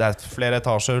dritkult. Det flere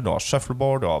etasjer, du har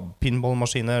shuffleboard, du har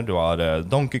pinballmaskiner, du har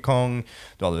Donkey Kong,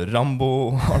 du hadde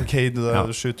Rambo,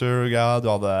 arcade shooter, du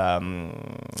hadde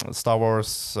Star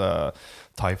Wars,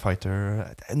 TIE Fighter,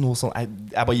 noe sånt.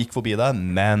 Jeg bare gikk forbi det,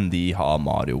 men de har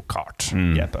Mario Kart.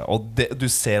 Og du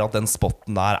ser at den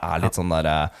spotten der litt sånn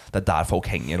der, det der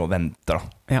folk henger og venter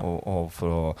da. Og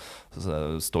for å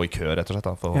stå I kø rett og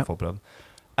slett da, for å få prøvd.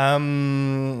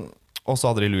 Og så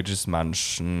hadde de Luigi's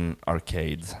Mansion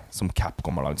Arcade som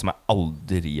Capcom har laget, som jeg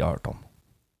aldri har hørt om.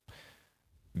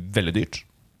 Veldig dyrt.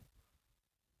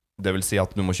 Det vil si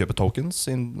at du må kjøpe tokens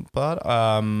inn på her.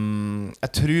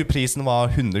 Jeg tror prisen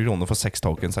var 100 kroner for 6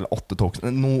 tokens eller 8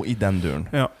 tokens, noe I den duren.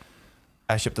 Ja.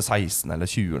 Jeg kjøpte 16 eller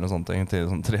 20 eller sånne ting til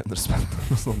sånn 300 spenn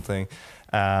eller sånne ting.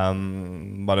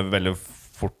 Bare veldig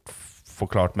fort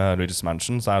forklart med Luigi's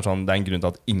Mansion, så sånn, det en grunn til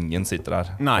at ingen sitter her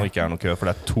og ikke noe kø, for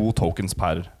det 2 tokens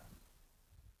per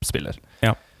spiller.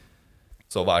 Ja.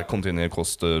 Så hver continue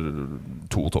koster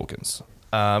 2 tokens.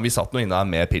 Vi satt nå inne der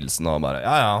med pilsen og bare,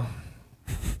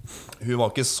 hun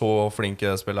var ikke så flink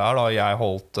I spillet her da. Jeg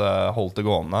holdt det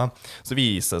gående. Så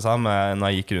viste det seg når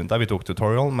jeg gikk rundt der, vi tok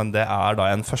tutorial, men det da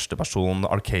en førsteperson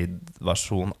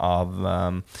arcade-versjon av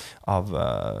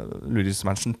Luigi's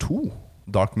Mansion 2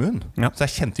 Dark Moon. Så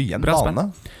jeg kjente igjen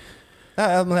banene.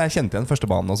 Jeg kjente igjen første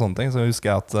banen og sånne ting. Så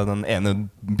husker jeg at den ene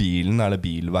bilen eller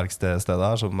bilverkstedet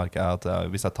her, så merker jeg at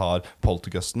hvis jeg tar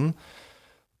poltergusten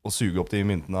og suger opp de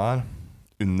myntene her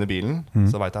under bilen,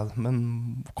 så vet jeg, men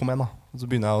kom igjen da. Og så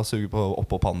begynner jeg å suge opp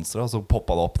på panseret, og så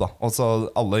poppet det opp da. Og så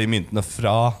alle de myntene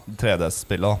fra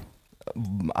 3D-spillet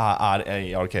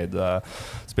I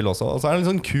arcade-spill også. Og så det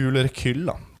en sånn kul rekyll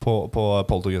da, på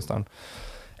poltergusteren.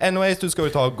 Anyways, du skal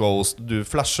jo ta Ghost, du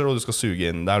flasher og du skal suge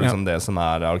inn. Det liksom det som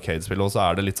arcade-spill. Og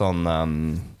så det litt sånn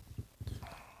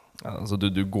altså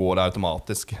du går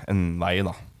automatisk en vei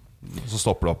da. Så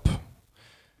stopper du opp.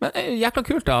 Men jækla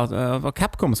kult da. Det var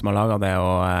Capcom som har laget det.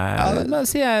 Og,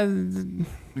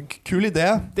 kul idé.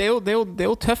 Det er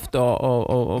jo tøft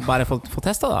å bare få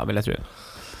testet da, vil jeg tro.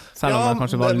 Selv om det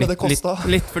kanskje var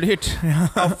litt for dyrt.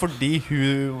 Ja, fordi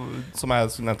hun, som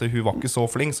jeg nevnte, hun var ikke så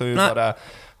flink, så hun bare...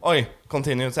 Oi,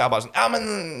 continue. Så jeg bare sånn,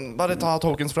 men bare ta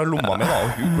tokens fra lomma mi da. Og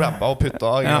hun grabba og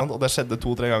putta, og det skjedde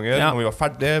 2-3 ganger. Når vi var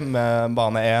ferdig med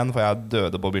bane 1, for jeg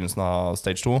døde på begynnelsen av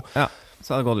stage 2. Ja,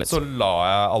 så det gått litt. Så la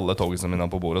jeg alle tokensene mine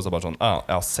på bordet, og så bare sånn,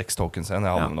 jeg har 6 tokens igjen.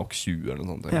 Jeg hadde nok 20 eller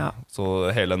noe sånt. Så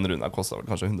hele en runde kostet vel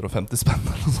kanskje 150 spenn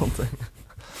eller noe sånt.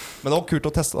 Men det var kult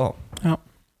å teste da. Ja.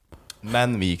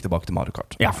 Men vi gikk tilbake til Mario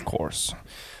Kart, of course.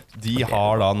 De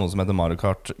har da noe som heter Mario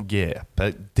Kart GP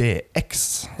DX,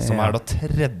 som er da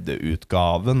 3.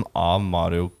 utgaven av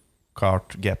Mario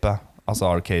Kart GP, altså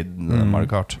Arcade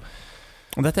Mario Kart.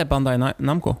 Og dette Bandai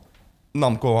Namco?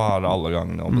 Namco har alle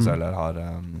gangene ombesteller, har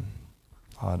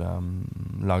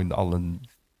lagd alle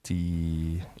de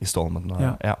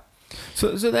installmentene. Ja.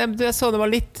 Så det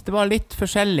var litt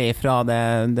forskjellig fra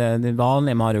det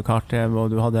vanlige Mario Kart, hvor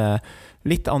du hadde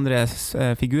litt andre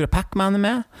figurer. Pac-Man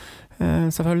med,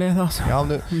 selvfølgelig. Altså. Ja,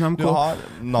 du har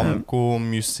Namco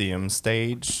Museum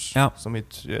Stage, som jeg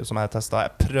testet.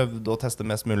 Jeg prøvde å teste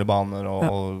mest mulig baner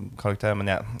og karakterer, men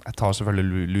jeg tar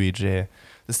selvfølgelig Luigi.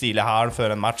 Det stilige her før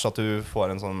en match, at du får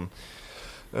en sånn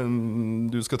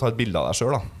du skal ta et bilde av deg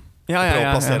selv da. Prøve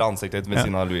å plassere ansiktet ved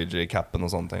siden av Luigi-cappen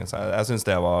og sånne ting. Så jeg synes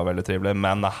det var veldig trivelig.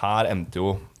 Men det her endte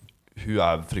jo, hun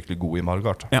er fryktelig god i Mario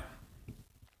Kart.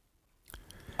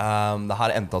 Det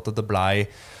her endte at det ble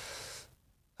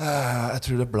jeg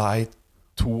tror det ble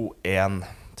 2-1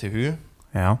 til hun.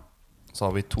 Så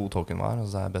har vi 2 token hver,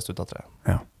 og så er jeg best ut av 3.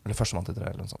 Eller førstemann til 3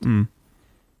 eller noe sånt.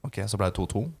 Ok, så ble det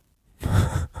 2-2.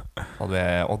 Og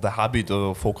det her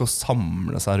begynte folk å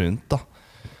samle seg rundt da.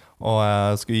 Og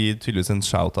jeg skulle gi tydeligvis en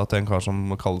shout-out til en kar som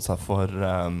kaller seg for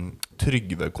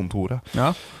Trygve-kontoret.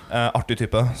 Artig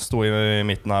type. Stod i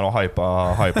midten her og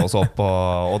hypa oss opp.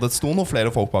 Og det stod noen flere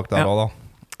folk bak der også da.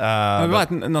 Det var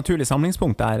et naturlig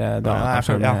samlingspunkt der da,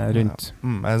 rundt.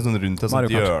 Sånn rundt et sånt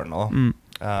hjørne da.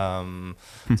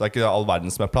 Så det er ikke all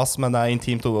verdens med plass, men det er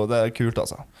intimt og det er kult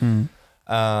altså.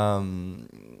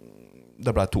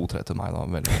 Det ble 2-3 til meg da,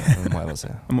 må jeg vel si.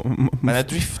 Men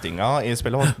driftinga i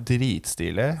spillet var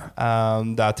dritstilig.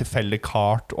 Det er tilfeldig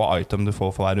kart og item du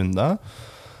får for hver runde.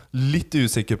 Litt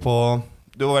usikker på...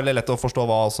 Det var veldig lett å forstå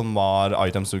hva som var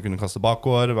items du kunne kaste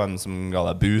bakover, hvem som ga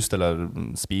deg boost eller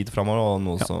speed fremover, og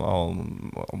noe som...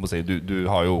 Du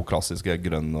har jo klassiske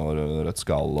grønn og rødt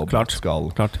skall og blått skall.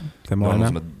 Klart. Det var noe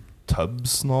som er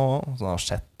tubs nå, sånne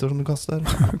asjetter som du kaster.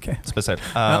 Spesielt.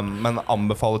 Men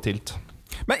anbefaler tilt.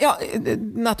 Men ja,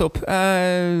 nettopp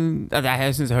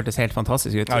jeg synes det hørtes helt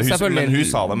fantastisk ut. Men hun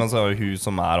sa det, men så er hun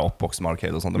som er oppvokst med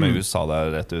arcade og sånt, men hun sa det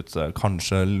rett ut,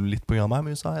 kanskje litt på grunn av meg,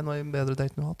 men hun sa en av de bedre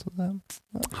datene hun har hatt.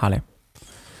 Herlig.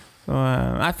 Så,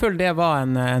 jeg føler det var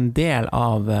en del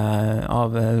av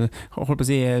holdt på å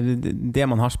si, det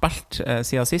man har spilt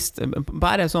siden sist.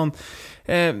 Bare sånn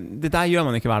det der gjør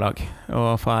man ikke hver dag,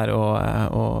 og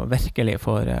virkelig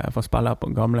får spille på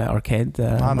gamle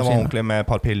arcade-maskiner. Det var ordentlig med et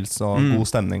par pils og god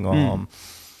stemning og,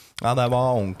 ja, det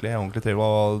var ordentlig trivelig,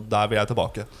 og der vil jeg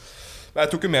tilbake. Men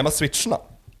jeg tok jo med meg Switchen da.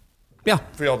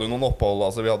 For vi hadde jo noen opphold,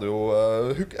 altså vi hadde jo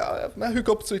jeg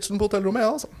hooket opp Switchen på hotellrommet,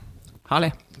 altså.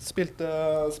 Herlig. Spilte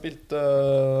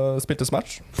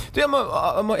Smash. Du, jeg må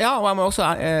også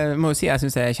si jeg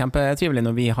synes det er kjempetrivelig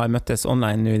når vi har møttes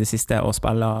online nå i det siste og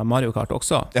spiller Mario Kart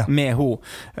også, med ho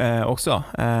også.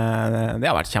 Det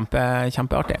har vært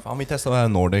kjempeartig. Vi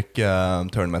testet Nordic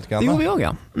Tournament igjen. Det gjorde vi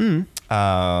også,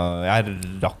 jeg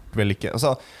rakk vel ikke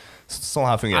altså,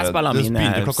 sånn her fungerer jeg spiller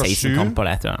mine 16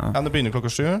 kamper etter det begynner klokka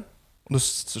 7 og du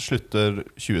slutter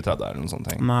 20:30 eller noe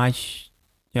sånt. Nei,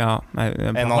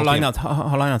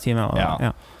 halvannet time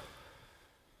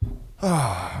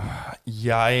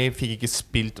jeg fikk ikke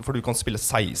spilt, for du kan spille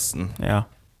 16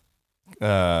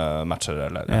 matcher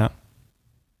eller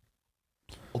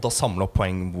og da samler opp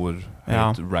poeng hvor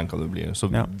høyt ranka du blir. Så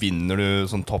vinner du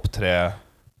sånn topp 3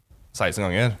 16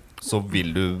 ganger, så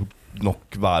vil du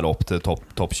nok være opp til topp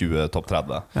 20, topp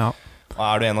 30.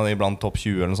 Og du en av de blant topp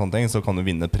 20 eller noe sånt, så kan du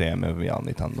vinne premie via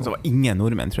Nintendo. Så var ingen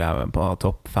nordmenn, tror jeg, på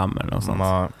topp 5 eller noe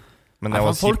sånt. Men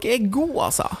folk er gode,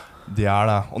 altså. De er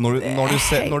det. Og når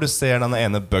du ser denne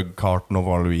ene bug-karten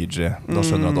over Luigi, da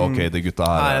skjønner du at ok, de gutta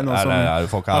her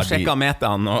folk her, har sjekket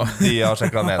metaen de har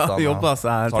sjekket metaen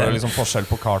så har du liksom forskjell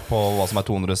på kart på hva som er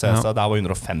 200 cc. Det var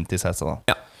 150 cc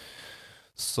da.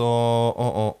 Så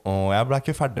jeg ble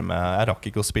ikke ferdig med, jeg rakk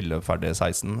ikke å spille ferdig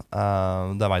 16.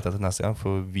 Det vet jeg til neste gang,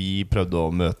 for vi prøvde å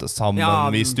møtes sammen.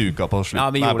 Vi stuka på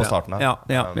starten her.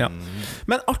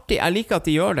 Men artig, jeg liker at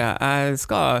de gjør det. Jeg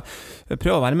skal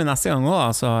prøve å være med neste gang også,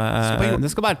 altså. Det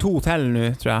skal være 2 til nå,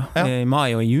 tror jeg, i mai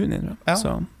og i juni,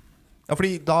 så. Ja,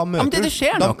 fordi da møter det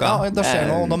skjer noe. Det skjer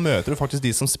noe, og da møter du faktisk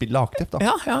de som spiller aktivt da.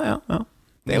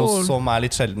 Det er jo som er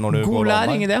litt sjelden når du går god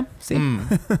læring i det, si.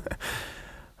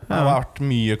 Det har vært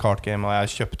mye kartgame, og jeg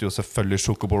kjøpte jo selvfølgelig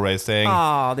Chocobo Racing.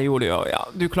 Det gjorde du jo,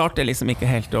 Du klarte liksom ikke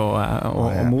helt å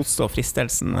motstå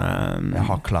fristelsen. Jeg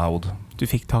har Cloud. Du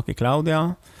fikk tak i Cloud,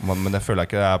 Men det føler jeg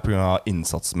ikke på grunn av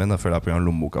innsatsen min, det føler jeg på grunn av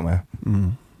lommeboka mi.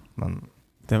 Men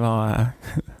det var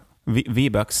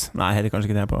V-Bucks. Nei, heter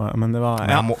kanskje ikke det på, men det var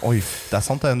det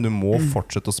sant det. Du må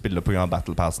fortsette å spille på grunn av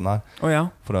Battle Passen her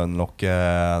for å unlocke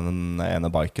den ene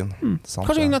biken.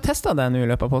 Kanskje ingen har testet det nå I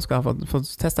løpet av påska,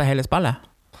 fått testet hele spillet?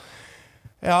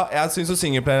 Ja, jeg synes jo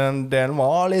singleplayer-delen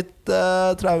var litt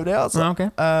traurig, altså.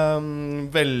 Okay.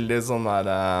 Veldig sånn der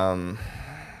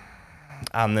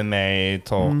anime,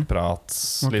 talkprat,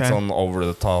 litt sånn over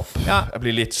the top. Jeg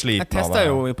blir litt sliten av det. Jeg testet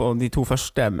jo på de 2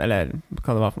 første, eller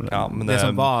hva det var for det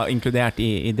som var inkludert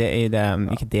I det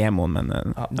ikke demoen,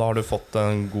 men da har du fått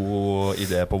en god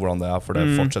idé på hvordan det for det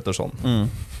fortsetter sånn.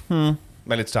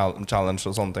 Med litt challenge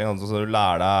og sånne ting, så du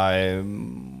lærer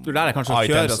deg kanskje å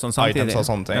kjøre og sånn samtidig. Items og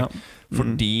sånne ting.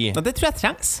 Fordi det tror jeg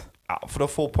trengs. For å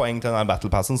få poeng til denne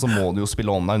Battle Passen så må du jo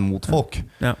spille online mot folk.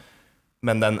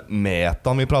 Men den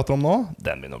metaen vi prater om nå,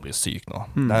 den begynner å bli syk nå.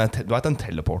 Du vet den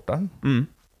teleporteren?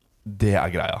 Det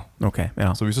greia.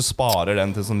 Så hvis du sparer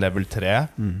den til sånn level 3,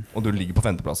 og du ligger på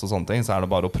 5. plass og sånne ting, så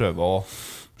det bare å prøve å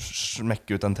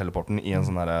smekke ut den teleporten I en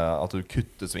sånn der, at du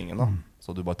kutter svingen da.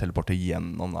 Så du bare teleporter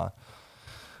gjennom der.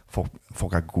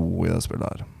 Folk gode I det spillet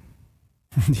her.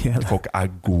 Folk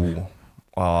gode.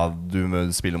 Du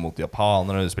spiller mot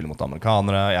japanere, du spiller mot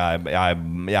amerikanere.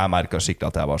 Jeg merket skikkelig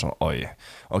at jeg var sånn oi,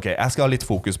 ok, jeg skal ha litt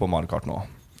fokus på Mario Kart nå.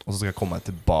 Og så skal jeg komme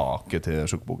tilbake til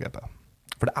Chocobo GP.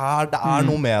 For det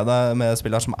noe med det med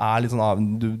spillere som litt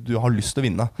sånn du har lyst til å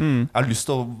vinne. Jeg har lyst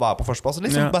til å være på førsteplass.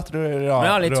 Litt sånn battle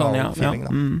feeling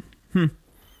da.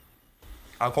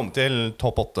 Jeg har kommet til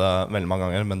topp 8 veldig mange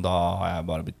ganger, men da har jeg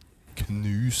bare blitt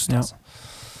knust altså.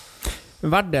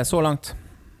 Verdt det så langt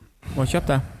å kjøpe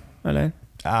det, eller?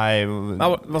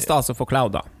 Hva stas å få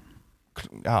Cloud da?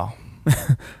 Ja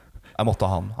jeg måtte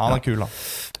ha han kul da.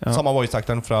 Samme voice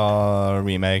actoren fra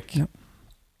remake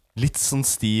litt sånn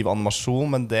stiv animasjon,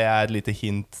 men det et lite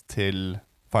hint til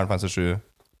Final Fantasy 7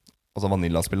 altså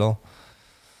Vanilla-spillet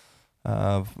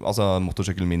altså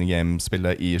motorsykkel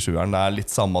minigame-spillet I 7-eren. Det litt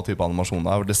samme type animasjon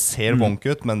der. Det ser wonk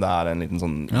ut, men det en liten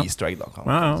sånn easter egg da.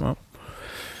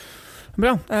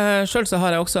 Bra. Selv så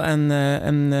har jeg også en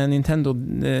Nintendo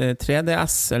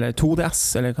 3DS eller 2DS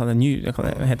eller hva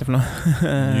det heter for noe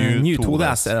New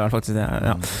 2DS det vel faktisk det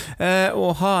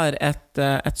og har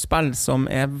et spill som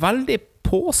veldig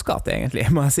påskatt egentlig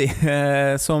må jeg si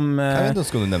som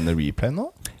skal du nevne replay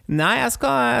nå? Nei, jeg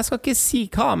skal ikke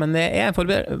si hva, men det en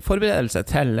forberedelse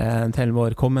til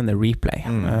vår kommende replay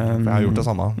for jeg har gjort det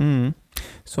samme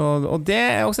Så, og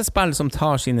det også et spill som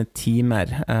tar sine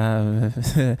timer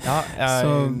jeg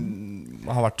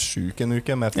har vært syk en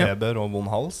uke med feber og vond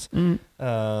hals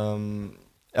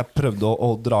jeg prøvde å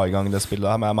dra I gang det spillet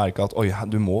her, men jeg merket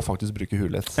at du må faktisk bruke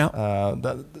hulet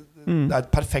det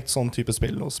et perfekt sånn type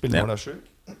spill å spille når det syk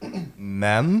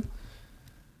men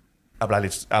jeg ble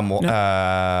litt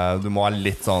du må være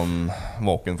litt sånn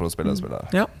våken for å spille det spillet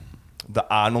det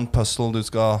noen puzzle du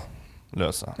skal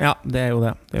løse. Ja, det jo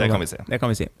det. Det kan vi si. Det kan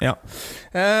vi si, ja.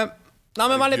 Nei,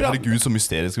 men veldig bra. Herregud, så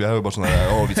mysterisk. Vi jo bare sånn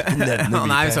vi skal nevne replay.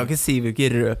 Nei, vi skal ikke si, vi skal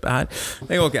ikke røpe her.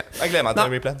 Det går ikke. Jeg gleder meg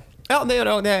til replay. Ja, det gjør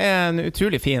det også. Det en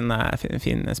utrolig fin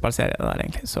spillserie det der,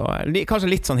 egentlig. Så,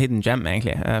 kanskje litt sånn hidden gem,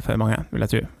 egentlig, for mange, vil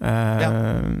jeg tro.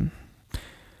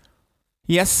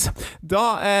 Yes,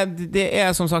 da det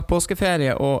som sagt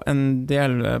påskeferie og en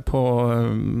del på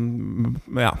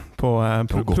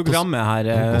programmet her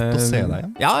godt å se deg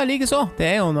igjen. Ja, like så. Det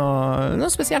jo noe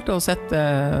spesielt å sette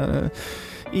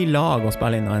I lag og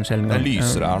spille inn av en sjelden gang. Det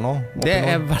lyser her nå. Det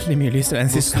veldig mye lysere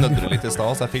enn sist. Nå snødde det litt I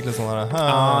sted, så jeg fikk litt sånn der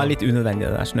Ja, litt unødvendig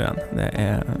det der snøen. Det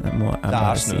må jeg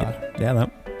bare si. Snø her. Det det.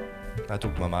 Jeg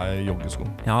tok med meg joggesko.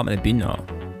 Ja, men det begynner å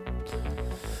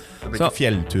Det blir ikke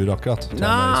fjelltur akkurat.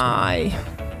 Nei,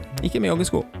 ikke med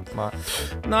joggesko.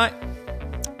 Nei.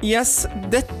 Yes,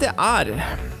 dette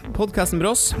podcasten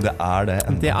Brås. Det det.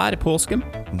 Det påsken.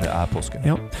 Det påsken.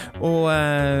 Ja. Og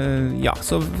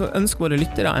så ønsker våre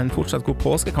lyttere en fortsatt god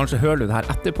påske. Kanskje hører du det her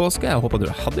etter påske. Jeg håper du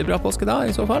hadde bra påske da,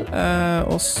 I så fall.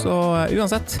 Og så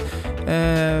uansett,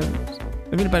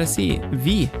 jeg vil bare si,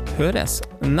 vi høres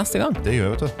neste gang. Det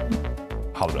gjør vi, vet du.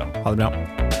 Ha det bra. Ha det bra.